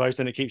busy, I suppose,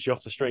 then it keeps you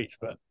off the streets.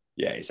 But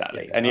yeah,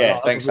 exactly. And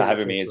thanks for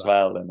having me as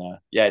well. And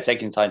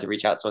taking the time to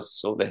reach out to us to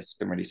sort this. It's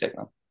been really sick,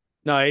 man.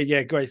 No,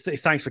 yeah, great.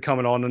 Thanks for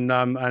coming on,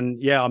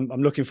 and yeah, I'm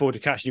looking forward to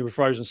catching you with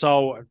Frozen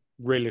Soul.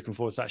 Really looking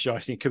forward to that show. I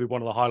think it could be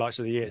one of the highlights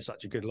of the year. It's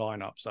such a good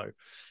lineup.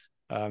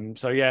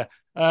 So yeah.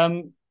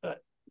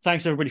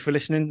 Thanks everybody for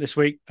listening this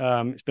week.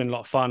 It's been a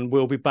lot of fun.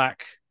 We'll be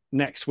back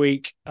next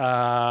week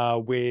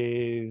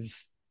with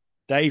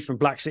Dave from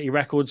Black City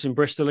Records in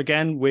Bristol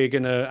again. We're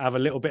gonna have a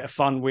little bit of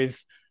fun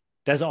with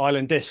Desert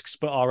Island Discs,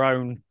 but our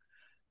own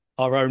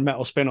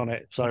metal spin on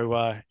it.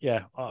 So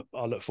yeah,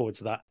 I look forward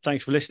to that.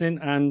 Thanks for listening,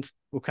 and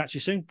we'll catch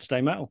you soon.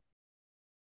 Stay metal.